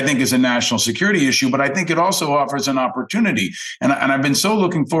 which I think is a national security issue, but I think it also offers an opportunity. And I've been so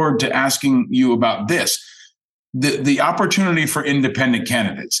looking forward to asking you about this. The opportunity for independent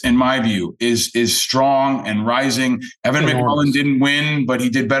candidates, in my view, is strong and rising. Evan McMullin didn't win, but he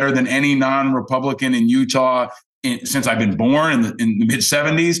did better than any non-Republican in Utah since I've been born in the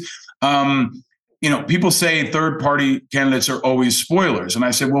mid-'70s. You know, people say third-party candidates are always spoilers. And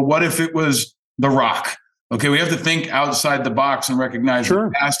I said, well, what if it was The Rock? Okay, we have to think outside the box and recognize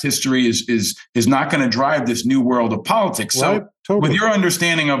that past history is not going to drive this new world of politics. So with your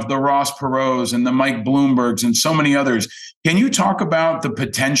understanding of the Ross Perot's and the Mike Bloombergs and so many others, can you talk about the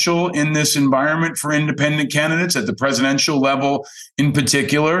potential in this environment for independent candidates at the presidential level in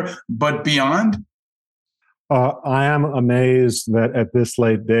particular, but beyond? I am amazed that at this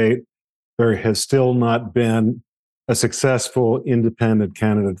late date, there has still not been a successful independent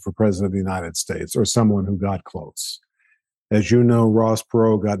candidate for president of the United States, or someone who got close. As you know, Ross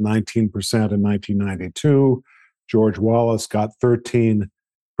Perot got 19% in 1992. George Wallace got 13% in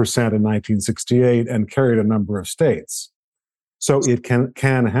 1968 and carried a number of states. So it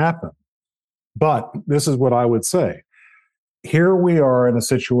can happen. But this is what I would say. Here we are in a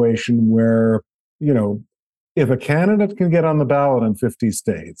situation where, you know, if a candidate can get on the ballot in 50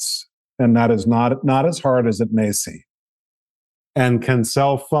 states, and that is not as hard as it may seem, and can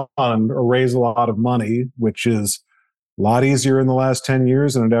self-fund or raise a lot of money, which is a lot easier in the last 10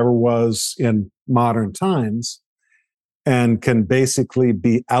 years than it ever was in modern times, and can basically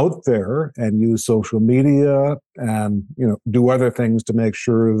be out there and use social media and, you know, do other things to make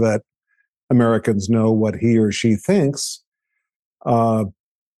sure that Americans know what he or she thinks,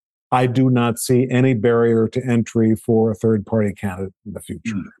 I do not see any barrier to entry for a third-party candidate in the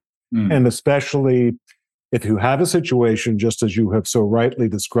future. And especially if you have a situation, just as you have so rightly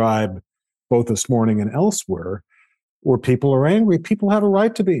described both this morning and elsewhere, where people are angry, people have a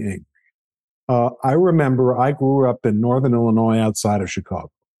right to be angry. I remember I grew up in northern Illinois outside of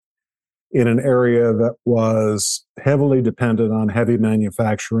Chicago, in an area that was heavily dependent on heavy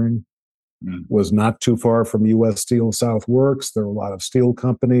manufacturing, was not too far from U.S. Steel South Works. There were a lot of steel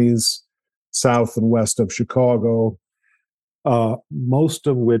companies south and west of Chicago, most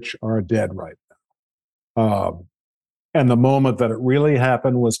of which are dead right now. And the moment that it really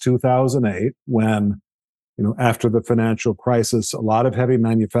happened was 2008, when, you know, after the financial crisis, a lot of heavy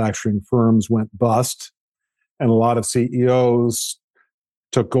manufacturing firms went bust, and a lot of CEOs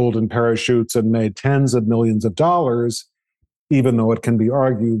took golden parachutes and made tens of millions of dollars, even though it can be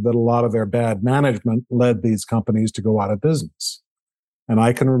argued that a lot of their bad management led these companies to go out of business. And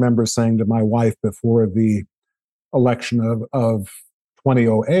I can remember saying to my wife before the election of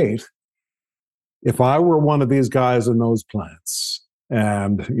 2008, if I were one of these guys in those plants,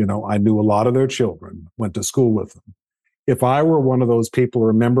 and I knew a lot of their children, went to school with them, if I were one of those people,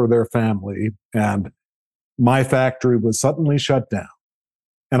 or a member of their family, and my factory was suddenly shut down,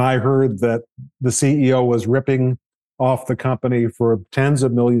 and I heard that the CEO was ripping off the company for tens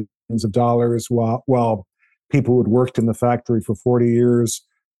of millions of dollars while people who had worked in the factory for 40 years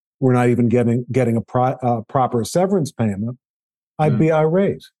were not even getting a proper severance payment, I'd be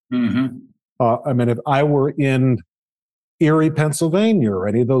irate. Mm-hmm. If I were in Erie, Pennsylvania, or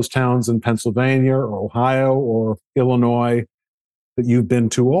any of those towns in Pennsylvania or Ohio or Illinois that you've been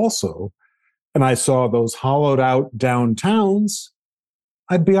to also, and I saw those hollowed out downtowns,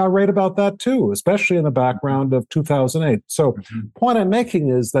 I'd be irate about that too, especially in the background of 2008. So point I'm making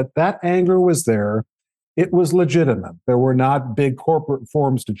is that anger was there. It was legitimate. There were not big corporate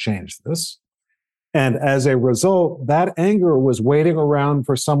forms to change this. And as a result, that anger was waiting around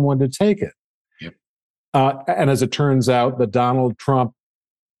for someone to take it. Yep. And as it turns out, the Donald Trump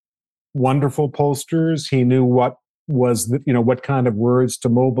wonderful pollsters, he knew what kind of words to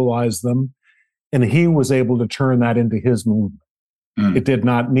mobilize them. And he was able to turn that into his movement. It did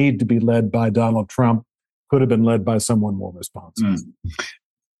not need to be led by Donald Trump. Could have been led by someone more responsible.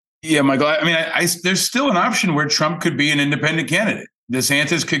 Yeah, Michael. There's still an option where Trump could be an independent candidate.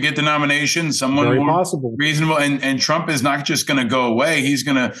 DeSantis could get the nomination, someone Very more possible. reasonable. And Trump is not just going to go away. He's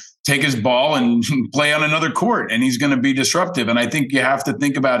going to take his ball and play on another court, and he's going to be disruptive. And I think you have to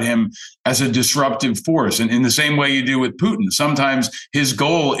think about him as a disruptive force. And in the same way you do with Putin, sometimes his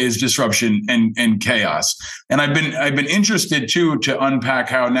goal is disruption and chaos. And I've been interested too to unpack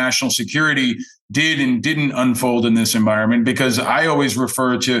how national security did and didn't unfold in this environment, because I always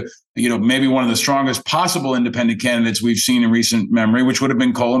refer to, maybe one of the strongest possible independent candidates we've seen in recent memory, which would have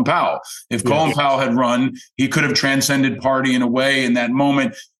been Colin Powell. If Colin Powell had run, he could have transcended party in a way in that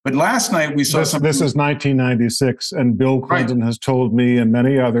moment. But last night we saw this is 1996, and Bill Clinton has told me and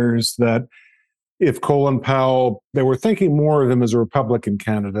many others that if Colin Powell, they were thinking more of him as a Republican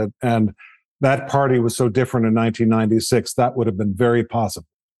candidate, and that party was so different in 1996, that would have been very possible.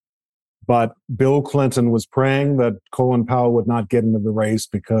 But Bill Clinton was praying that Colin Powell would not get into the race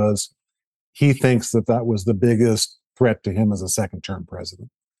because he thinks that was the biggest threat to him as a second-term president.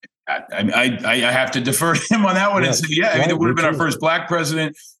 I have to defer to him on that one and say, it would have been our first black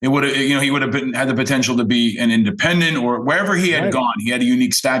president. It would have, he would have had the potential to be an independent, or wherever he had gone, he had a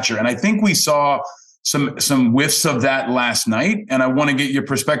unique stature. And I think we saw some whiffs of that last night. And I want to get your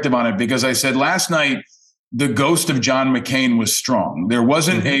perspective on it, because I said last night, the ghost of John McCain was strong. There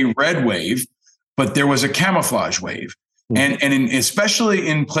wasn't a red wave, but there was a camouflage wave. And especially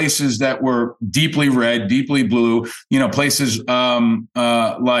in places that were deeply red, deeply blue, places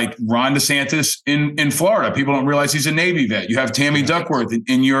like Ron DeSantis in Florida. People don't realize he's a Navy vet. You have Tammy Duckworth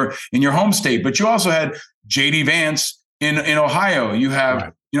in your home state, but you also had J.D. Vance in Ohio. You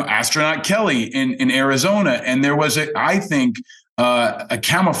have Astronaut Kelly in Arizona, and there was I think a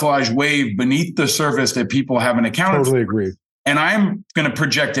camouflage wave beneath the surface that people haven't accounted for. Totally agree. And I'm going to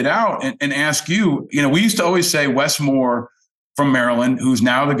project it out and ask you, we used to always say Wes Moore from Maryland, who's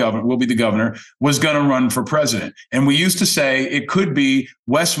now the governor, will be the governor, was going to run for president. And we used to say it could be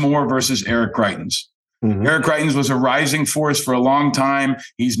Wes Moore versus Eric Greitens. Eric Greitens was a rising force for a long time.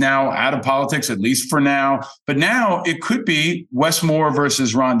 He's now out of politics, at least for now. But now it could be Wes Moore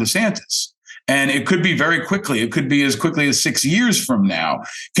versus Ron DeSantis. And it could be very quickly. It could be as quickly as 6 years from now.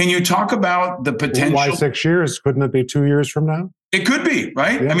 Can you talk about the potential? Why 6 years? Couldn't it be 2 years from now? It could be,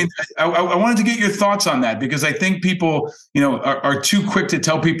 right? Yeah. I mean, I wanted to get your thoughts on that, because I think people, are too quick to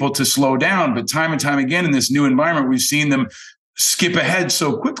tell people to slow down. But time and time again in this new environment, we've seen them skip ahead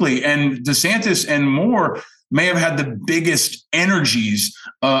so quickly. And DeSantis and Moore may have had the biggest energies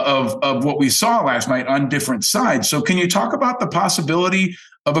of what we saw last night on different sides. So can you talk about the possibility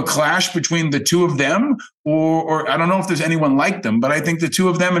of a clash between the two of them, or I don't know if there's anyone like them, but I think the two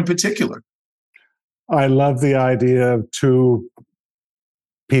of them in particular? I love the idea of two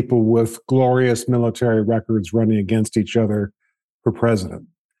people with glorious military records running against each other for president.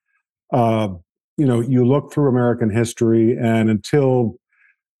 You look through American history, and until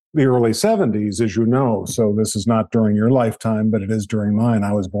the early 70s, as you know, so this is not during your lifetime, but it is during mine.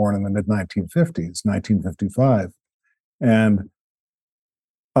 I was born in the mid-1950s, 1955. And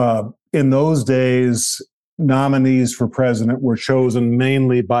in those days, nominees for president were chosen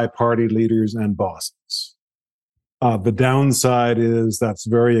mainly by party leaders and bosses. The downside is that's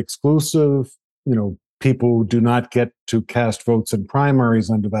very exclusive. People do not get to cast votes in primaries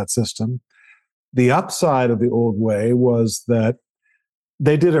under that system. The upside of the old way was that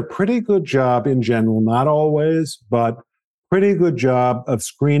they did a pretty good job in general, not always, but pretty good job of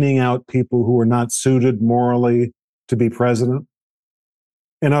screening out people who were not suited morally to be president.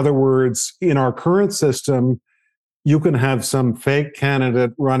 In other words, in our current system, you can have some fake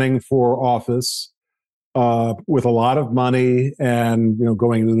candidate running for office with a lot of money and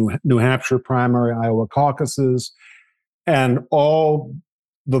going to the New Hampshire primary, Iowa caucuses, and all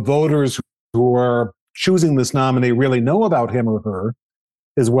the voters who are choosing this nominee really know about him or her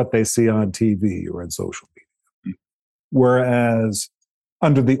is what they see on TV or in social media. Whereas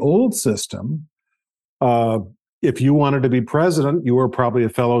under the old system, if you wanted to be president, you were probably a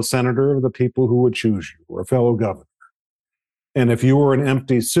fellow senator of the people who would choose you, or a fellow governor. And if you were an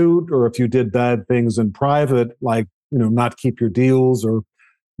empty suit, or if you did bad things in private, like not keep your deals or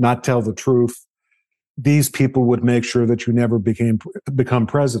not tell the truth, these people would make sure that you never become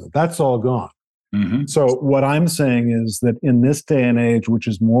president. That's all gone. Mm-hmm. So what I'm saying is that in this day and age, which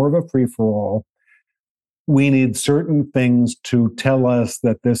is more of a free-for-all, we need certain things to tell us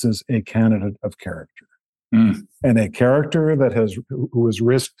that this is a candidate of character. And a character who has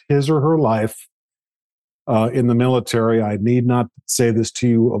risked his or her life in the military. I need not say this to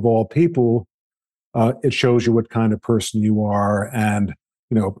you, of all people. It shows you what kind of person you are, and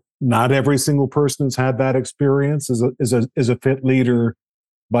not every single person has had that experience is a fit leader,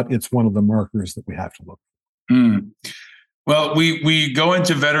 but it's one of the markers that we have to look for. Well, we go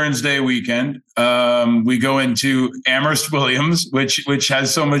into Veterans Day weekend. We go into Amherst Williams, which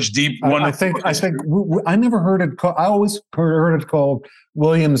has so much deep. I think I never heard it called. I always heard it called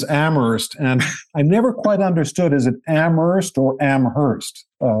Williams Amherst, and I never quite understood: is it Amherst or Amherst?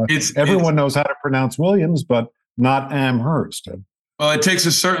 Everyone knows how to pronounce Williams, but not Amherst. Well, it takes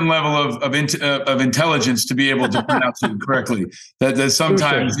a certain level of intelligence to be able to pronounce it correctly. That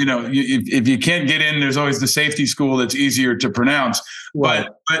sometimes, if you can't get in, there's always the safety school that's easier to pronounce. Right.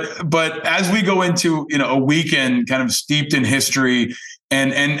 But as we go into a weekend kind of steeped in history,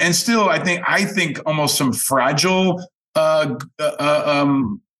 and still, I think almost some fragile good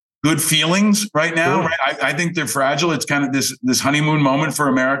feelings right now. Right? I think they're fragile. It's kind of this honeymoon moment for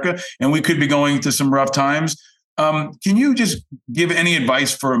America, and we could be going to some rough times. Can you just give any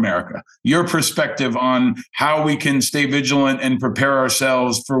advice for America, your perspective on how we can stay vigilant and prepare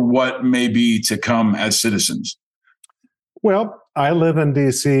ourselves for what may be to come as citizens? Well, I live in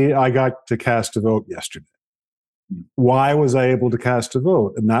D.C. I got to cast a vote yesterday. Why was I able to cast a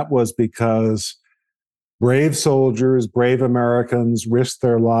vote? And that was because brave soldiers, brave Americans risked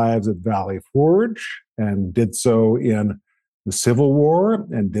their lives at Valley Forge and did so in the Civil War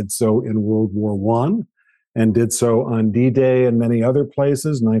and did so in World War I. And did so on D-Day and many other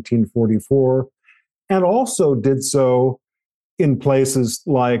places, 1944, and also did so in places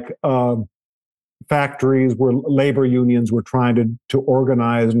like factories where labor unions were trying to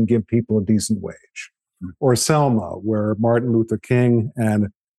organize and give people a decent wage, or Selma, where Martin Luther King and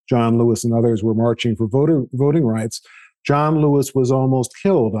John Lewis and others were marching for voting rights. John Lewis was almost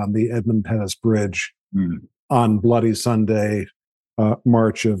killed on the Edmund Pettus Bridge on Bloody Sunday,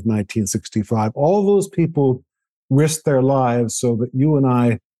 March of 1965. All those people risked their lives so that you and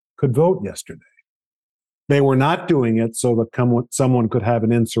I could vote yesterday. They were not doing it so that someone could have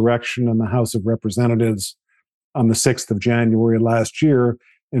an insurrection in the House of Representatives on the 6th of January last year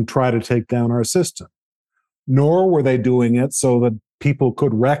and try to take down our system. Nor were they doing it so that people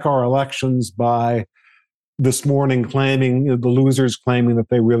could wreck our elections by this morning the losers claiming that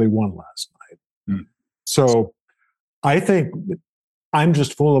they really won last night. So I think I'm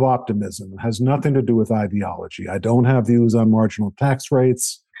just full of optimism. It has nothing to do with ideology. I don't have views on marginal tax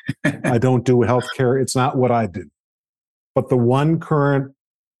rates. I don't do healthcare. It's not what I do. But the one current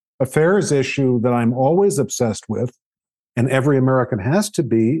affairs issue that I'm always obsessed with, and every American has to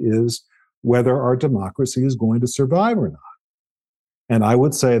be, is whether our democracy is going to survive or not. And I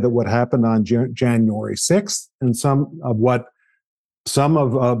would say that what happened on January 6th and some of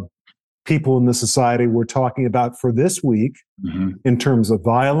people in the society were talking about for this week in terms of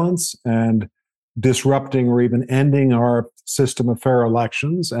violence and disrupting or even ending our system of fair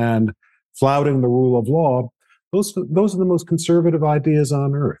elections and flouting the rule of law, those are the most conservative ideas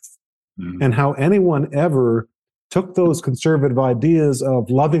on earth. And how anyone ever took those conservative ideas of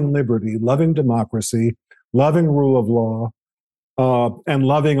loving liberty, loving democracy, loving rule of law, and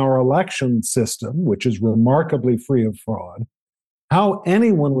loving our election system, which is remarkably free of fraud, how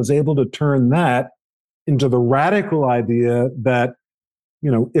anyone was able to turn that into the radical idea that,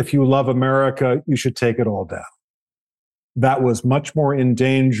 if you love America, you should take it all down. that was much more in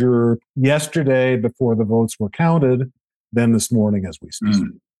danger yesterday before the votes were counted than this morning as we speak.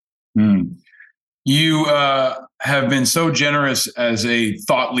 You have been so generous as a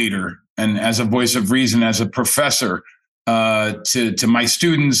thought leader and as a voice of reason, as a professor to my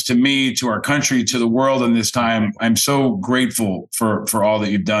students, to me, to our country, to the world in this time. I'm so grateful for all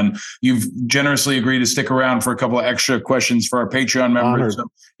that you've done. You've generously agreed to stick around for a couple of extra questions for our Patreon members. So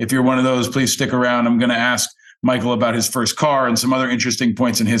if you're one of those, please stick around. I'm going to ask Michael about his first car and some other interesting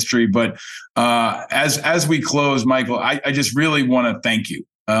points in history. But as we close, Michael, I just really want to thank you.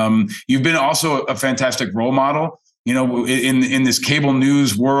 You've been also a fantastic role model. You know, in this cable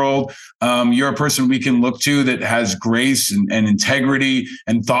news world, you're a person we can look to that has grace and integrity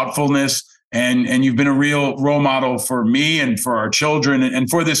and thoughtfulness. And you've been a real role model for me and for our children and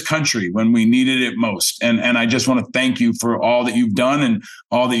for this country when we needed it most. And I just want to thank you for all that you've done and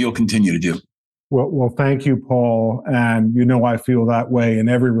all that you'll continue to do. Well, thank you, Paul. And you know I feel that way in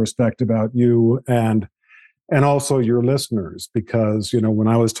every respect about you and also your listeners, because, you know, when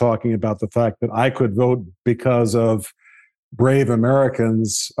I was talking about the fact that I could vote because of brave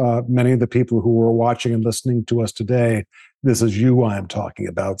Americans, many of the people who were watching and listening to us today, this is you I'm talking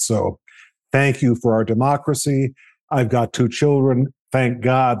about. So thank you for our democracy. I've got 2 children. Thank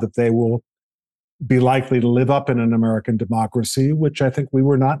God that they will be likely to live up in an American democracy, which I think we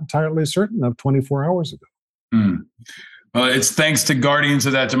were not entirely certain of 24 hours ago. Well, it's thanks to guardians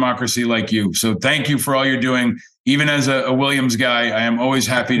of that democracy like you. So thank you for all you're doing. Even as a Williams guy, I am always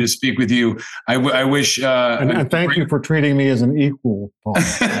happy to speak with you. I wish... and thank you for treating me as an equal, Paul.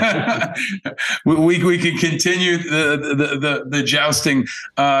 we can continue the jousting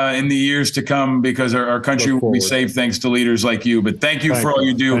in the years to come because our country will be safe thanks to leaders like you. But thank you for all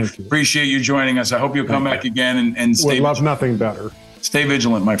you do. Appreciate you joining us. I hope you'll come back again and stay... Would love nothing better. Stay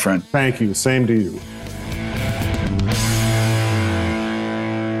vigilant, my friend. Thank you. Same to you.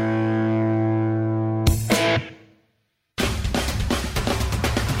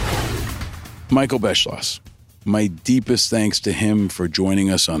 Michael Beschloss, my deepest thanks to him for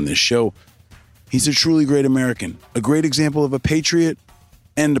joining us on this show. He's a truly great American, a great example of a patriot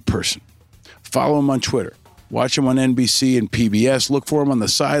and a person. Follow him on Twitter, watch him on NBC and PBS, look for him on the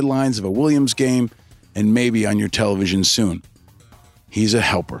sidelines of a Williams game, and maybe on your television soon. He's a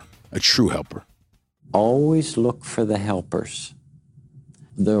helper, a true helper. Always look for the helpers.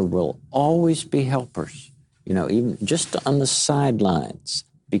 There will always be helpers, you know, even just on the sidelines.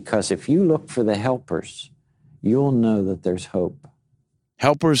 Because if you look for the helpers, you'll know that there's hope.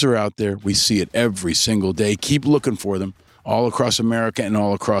 Helpers are out there. We see it every single day. Keep looking for them all across America and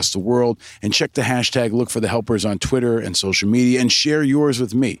all across the world. And check the hashtag Look for the Helpers on Twitter and social media and share yours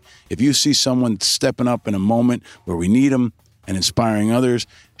with me. If you see someone stepping up in a moment where we need them and inspiring others,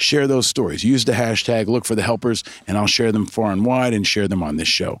 share those stories. Use the hashtag Look for the Helpers, and I'll share them far and wide and share them on this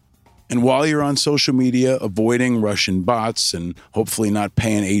show. And while you're on social media, avoiding Russian bots and hopefully not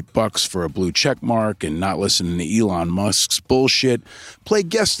paying $8 for a blue check mark and not listening to Elon Musk's bullshit, play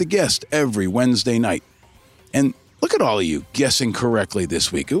Guess the Guest every Wednesday night. And look at all of you guessing correctly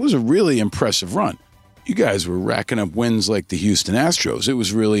this week. It was a really impressive run. You guys were racking up wins like the Houston Astros. It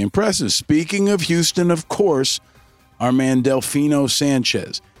was really impressive. Speaking of Houston, of course, our man Delfino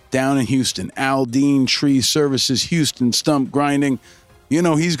Sanchez down in Houston, Aldine Tree Services, Houston Stump Grinding. You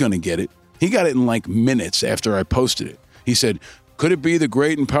know he's going to get it. He got it in like minutes after I posted it. He said, could it be the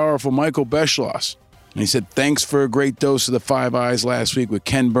great and powerful Michael Beschloss? And he said, thanks for a great dose of the Five Eyes last week with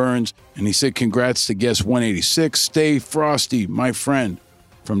Ken Burns. And he said, congrats to guest 186. Stay frosty, my friend,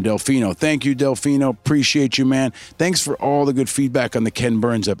 from Delfino. Thank you, Delfino. Appreciate you, man. Thanks for all the good feedback on the Ken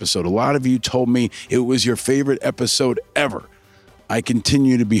Burns episode. A lot of you told me it was your favorite episode ever. I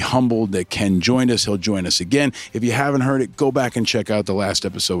continue to be humbled that Ken joined us. He'll join us again. If you haven't heard it, go back and check out the last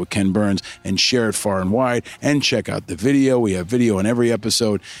episode with Ken Burns and share it far and wide, and check out the video. We have video in every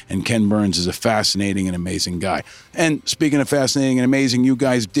episode, and Ken Burns is a fascinating and amazing guy. And speaking of fascinating and amazing, you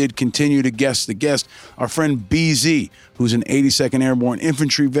guys did continue to guess the guest. Our friend BZ, who's an 82nd Airborne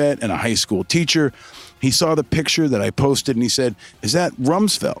Infantry vet and a high school teacher, he saw the picture that I posted and he said, is that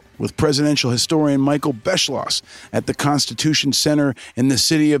Rumsfeld with presidential historian Michael Beschloss at the Constitution Center in the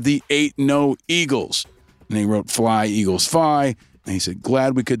city of the 8-0 Eagles? And he wrote, fly, Eagles, fly. And he said,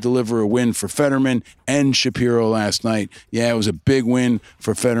 glad we could deliver a win for Fetterman and Shapiro last night. Yeah, it was a big win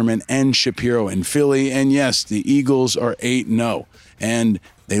for Fetterman and Shapiro in Philly. And yes, the Eagles are 8-0. And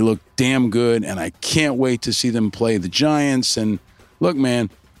they look damn good. And I can't wait to see them play the Giants. And look,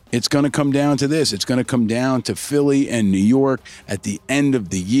 man, it's going to come down to this. It's going to come down to Philly and New York at the end of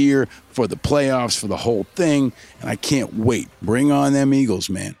the year for the playoffs, for the whole thing. And I can't wait. Bring on them Eagles,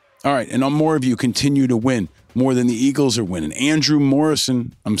 man. All right, and more of you continue to win. more than the Eagles are winning. Andrew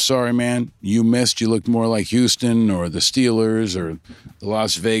Morrison, I'm sorry, man. You missed. You looked more like Houston or the Steelers or the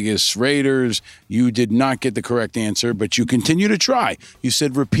Las Vegas Raiders. You did not get the correct answer, but you continue to try. You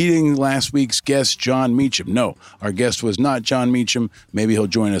said repeating last week's guest, John Meacham. No, our guest was not John Meacham. Maybe he'll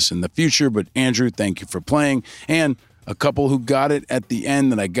join us in the future, but Andrew, thank you for playing. And a couple who got it at the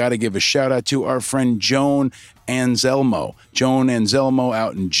end that I got to give a shout out to, our friend Joan Anselmo. Joan Anselmo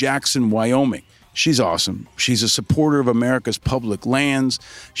out in Jackson, Wyoming. She's awesome. She's a supporter of America's public lands.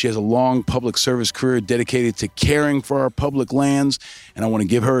 She has a long public service career dedicated to caring for our public lands. And I want to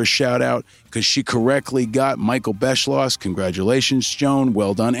give her a shout out because she correctly got Michael Beschloss. Congratulations, Joan.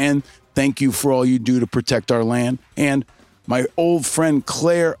 Well done. And thank you for all you do to protect our land. And my old friend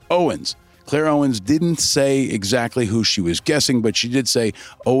Claire Owens. Claire Owens didn't say exactly who she was guessing, but she did say,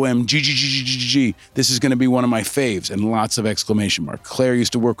 OMG, this is going to be one of my faves, and lots of exclamation marks. Claire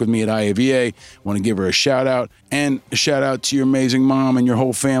used to work with me at IAVA. Want to give her a shout out, and a shout out to your amazing mom and your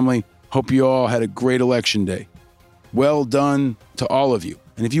whole family. Hope you all had a great election day. Well done to all of you.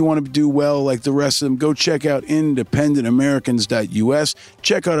 And if you want to do well like the rest of them, go check out independentamericans.us.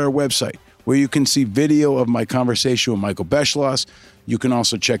 Check out our website, where you can see video of my conversation with Michael Beschloss. You can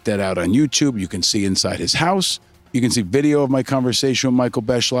also check that out on YouTube. You can see inside his house. You can see video of my conversation with Michael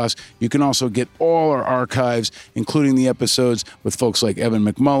Beschloss. You can also get all our archives, including the episodes with folks like Evan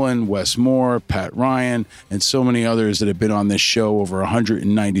McMullen, Wes Moore, Pat Ryan, and so many others that have been on this show over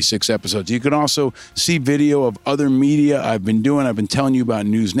 196 episodes. You can also see video of other media I've been doing. I've been telling you about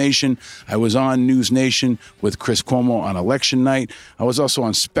News Nation. I was on News Nation with Chris Cuomo on election night. I was also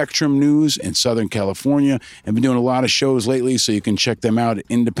on Spectrum News in Southern California. I've been doing a lot of shows lately, so you can check them out at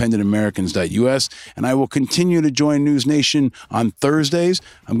independentamericans.us. And I will continue to join News Nation on Thursdays.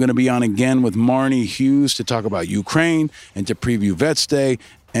 I'm going to be on again with Marnie Hughes to talk about Ukraine and to preview Vets Day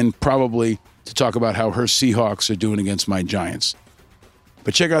and probably to talk about how her Seahawks are doing against my Giants.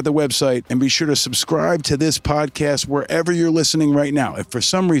 But check out the website and be sure to subscribe to this podcast wherever you're listening right now. If for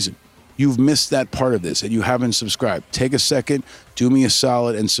some reason you've missed that part of this and you haven't subscribed, take a second, do me a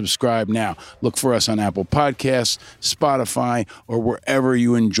solid and subscribe now. Look for us on Apple Podcasts, Spotify, or wherever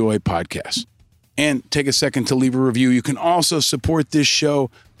you enjoy podcasts. And take a second to leave a review. You can also support this show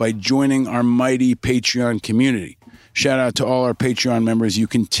by joining our mighty Patreon community. Shout out to all our Patreon members. You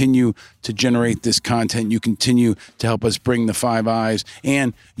continue to generate this content. You continue to help us bring the Five Eyes.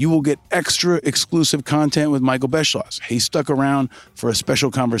 And you will get extra exclusive content with Michael Beschloss. He stuck around for a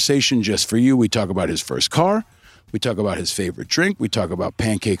special conversation just for you. We talk about his first car. We talk about his favorite drink. We talk about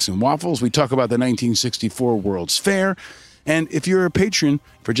pancakes and waffles. We talk about the 1964 World's Fair. And if you're a patron,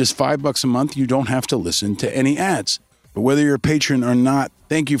 for just $5 a month, you don't have to listen to any ads. But whether you're a patron or not,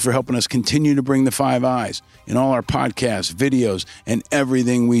 thank you for helping us continue to bring the Five Eyes in all our podcasts, videos, and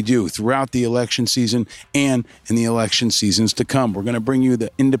everything we do throughout the election season and in the election seasons to come. We're going to bring you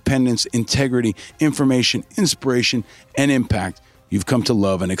the independence, integrity, information, inspiration, and impact you've come to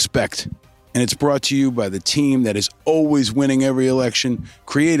love and expect. And it's brought to you by the team that is always winning every election,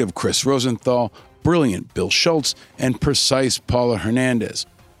 creative Chris Rosenthal, brilliant Bill Schultz, and precise Paula Hernandez,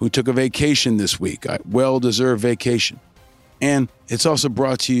 who took a vacation this week, a well-deserved vacation. And it's also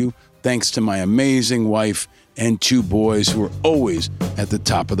brought to you thanks to my amazing wife and two boys who are always at the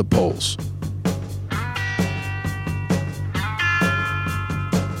top of the polls.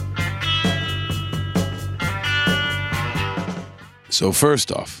 So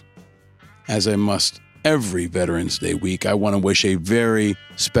first off, as I must every Veterans Day week, I want to wish a very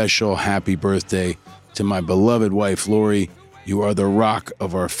special happy birthday to my beloved wife, Lori. You are the rock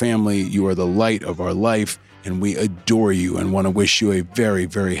of our family. You are the light of our life, and we adore you and want to wish you a very,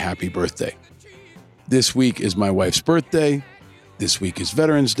 very happy birthday. This week is my wife's birthday. This week is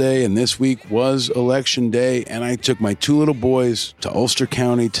Veterans Day, and this week was Election Day, and I took my two little boys to Ulster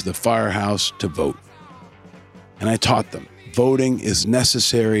County to the firehouse to vote. And I taught them voting is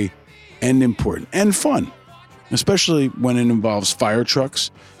necessary and important and fun, especially when it involves fire trucks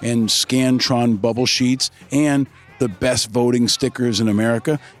and Scantron bubble sheets and the best voting stickers in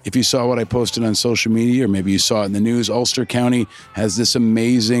America. If you saw what I posted on social media, or maybe you saw it in the news, Ulster County has this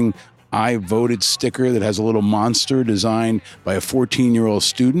amazing I voted sticker that has a little monster designed by a 14-year-old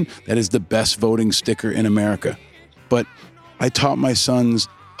student. That is the best voting sticker in America. But I taught my sons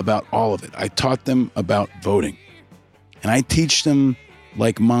about all of it. I taught them about voting. And I teach them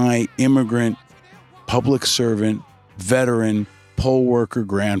like my immigrant, public servant, veteran, poll worker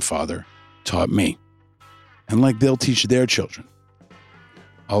grandfather taught me. And like they'll teach their children.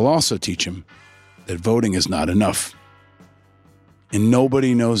 I'll also teach them that voting is not enough. And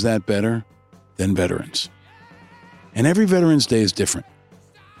nobody knows that better than veterans. And every Veterans Day is different.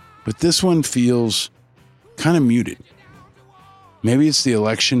 But this one feels kind of muted. Maybe it's the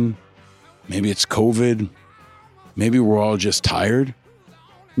election. Maybe it's COVID. Maybe we're all just tired.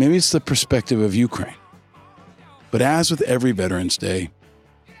 Maybe it's the perspective of Ukraine. But as with every Veterans Day,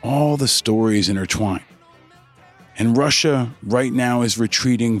 all the stories intertwine. And Russia right now is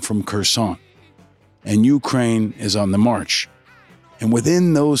retreating from Kherson, and Ukraine is on the march. And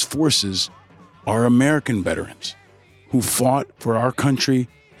within those forces are American veterans who fought for our country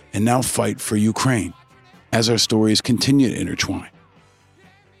and now fight for Ukraine as our stories continue to intertwine.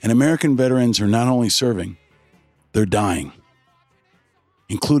 And American veterans are not only serving, they're dying,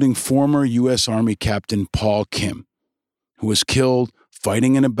 including former U.S. Army Captain Paul Kim, who was killed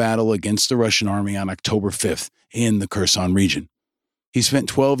fighting in a battle against the Russian army on October 5th in the Kherson region. He spent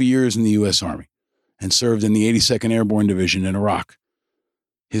 12 years in the U.S. Army and served in the 82nd Airborne Division in Iraq.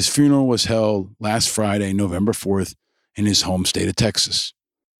 His funeral was held last Friday, November 4th, in his home state of Texas.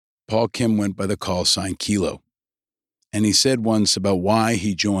 Paul Kim went by the call sign Kilo, and he said once about why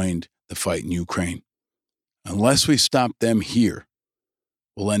he joined the fight in Ukraine. Unless we stop them here,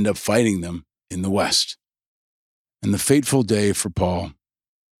 we'll end up fighting them in the West. And the fateful day for Paul,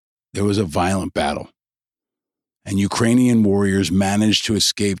 there was a violent battle, and Ukrainian warriors managed to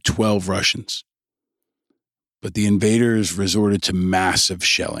escape 12 Russians. But the invaders resorted to massive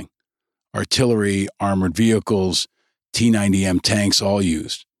shelling, artillery, armored vehicles, T-90M tanks all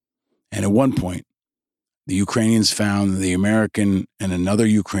used. And at one point, the Ukrainians found the American and another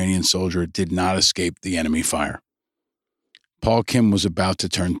Ukrainian soldier did not escape the enemy fire. Paul Kim was about to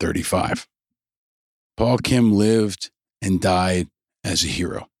turn 35. Paul Kim lived and died as a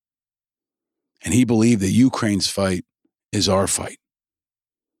hero. And he believed that Ukraine's fight is our fight.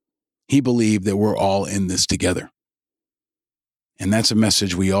 He believed that we're all in this together. And that's a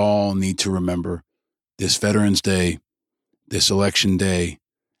message we all need to remember this Veterans Day, this election day,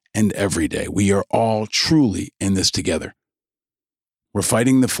 and every day. We are all truly in this together. We're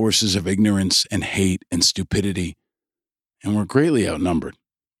fighting the forces of ignorance and hate and stupidity, and we're greatly outnumbered.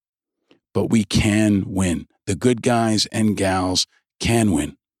 But we can win. The good guys and gals can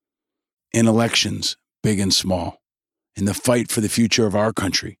win. In elections, big and small, in the fight for the future of our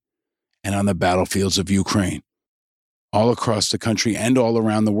country, and on the battlefields of Ukraine, all across the country and all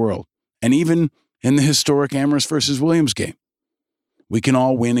around the world, and even in the historic Amherst versus Williams game. We can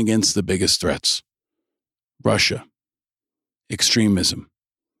all win against the biggest threats. Russia, extremism,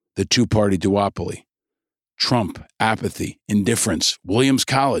 the two-party duopoly, Trump, apathy, indifference, Williams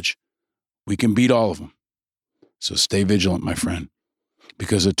College. We can beat all of them. So stay vigilant, my friend,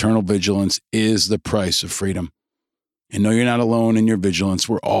 because eternal vigilance is the price of freedom. And no, you're not alone in your vigilance.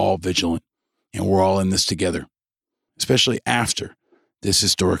 We're all vigilant, and we're all in this together, especially after this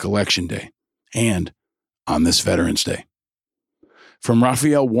historic election day and on this Veterans Day. From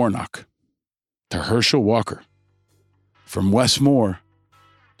Raphael Warnock to Herschel Walker, from Wes Moore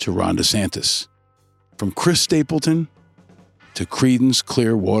to Ron DeSantis, from Chris Stapleton to Creedence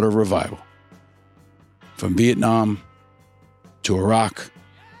Clearwater Revival, from Vietnam to Iraq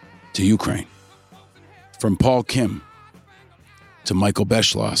to Ukraine, from Paul Kim to Michael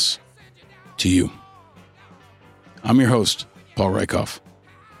Beschloss to you. I'm your host, Paul Rieckhoff.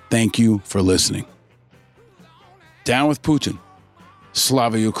 Thank you for listening. Down with Putin.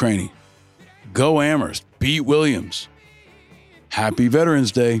 Slava Ukraini. Go Amherst. Beat Williams. Happy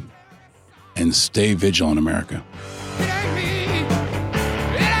Veterans Day. And stay vigilant, America.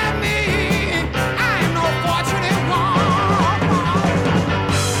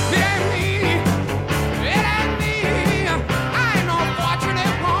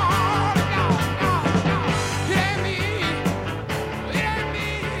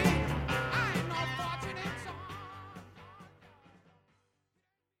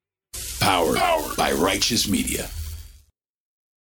 Powered by Righteous Media.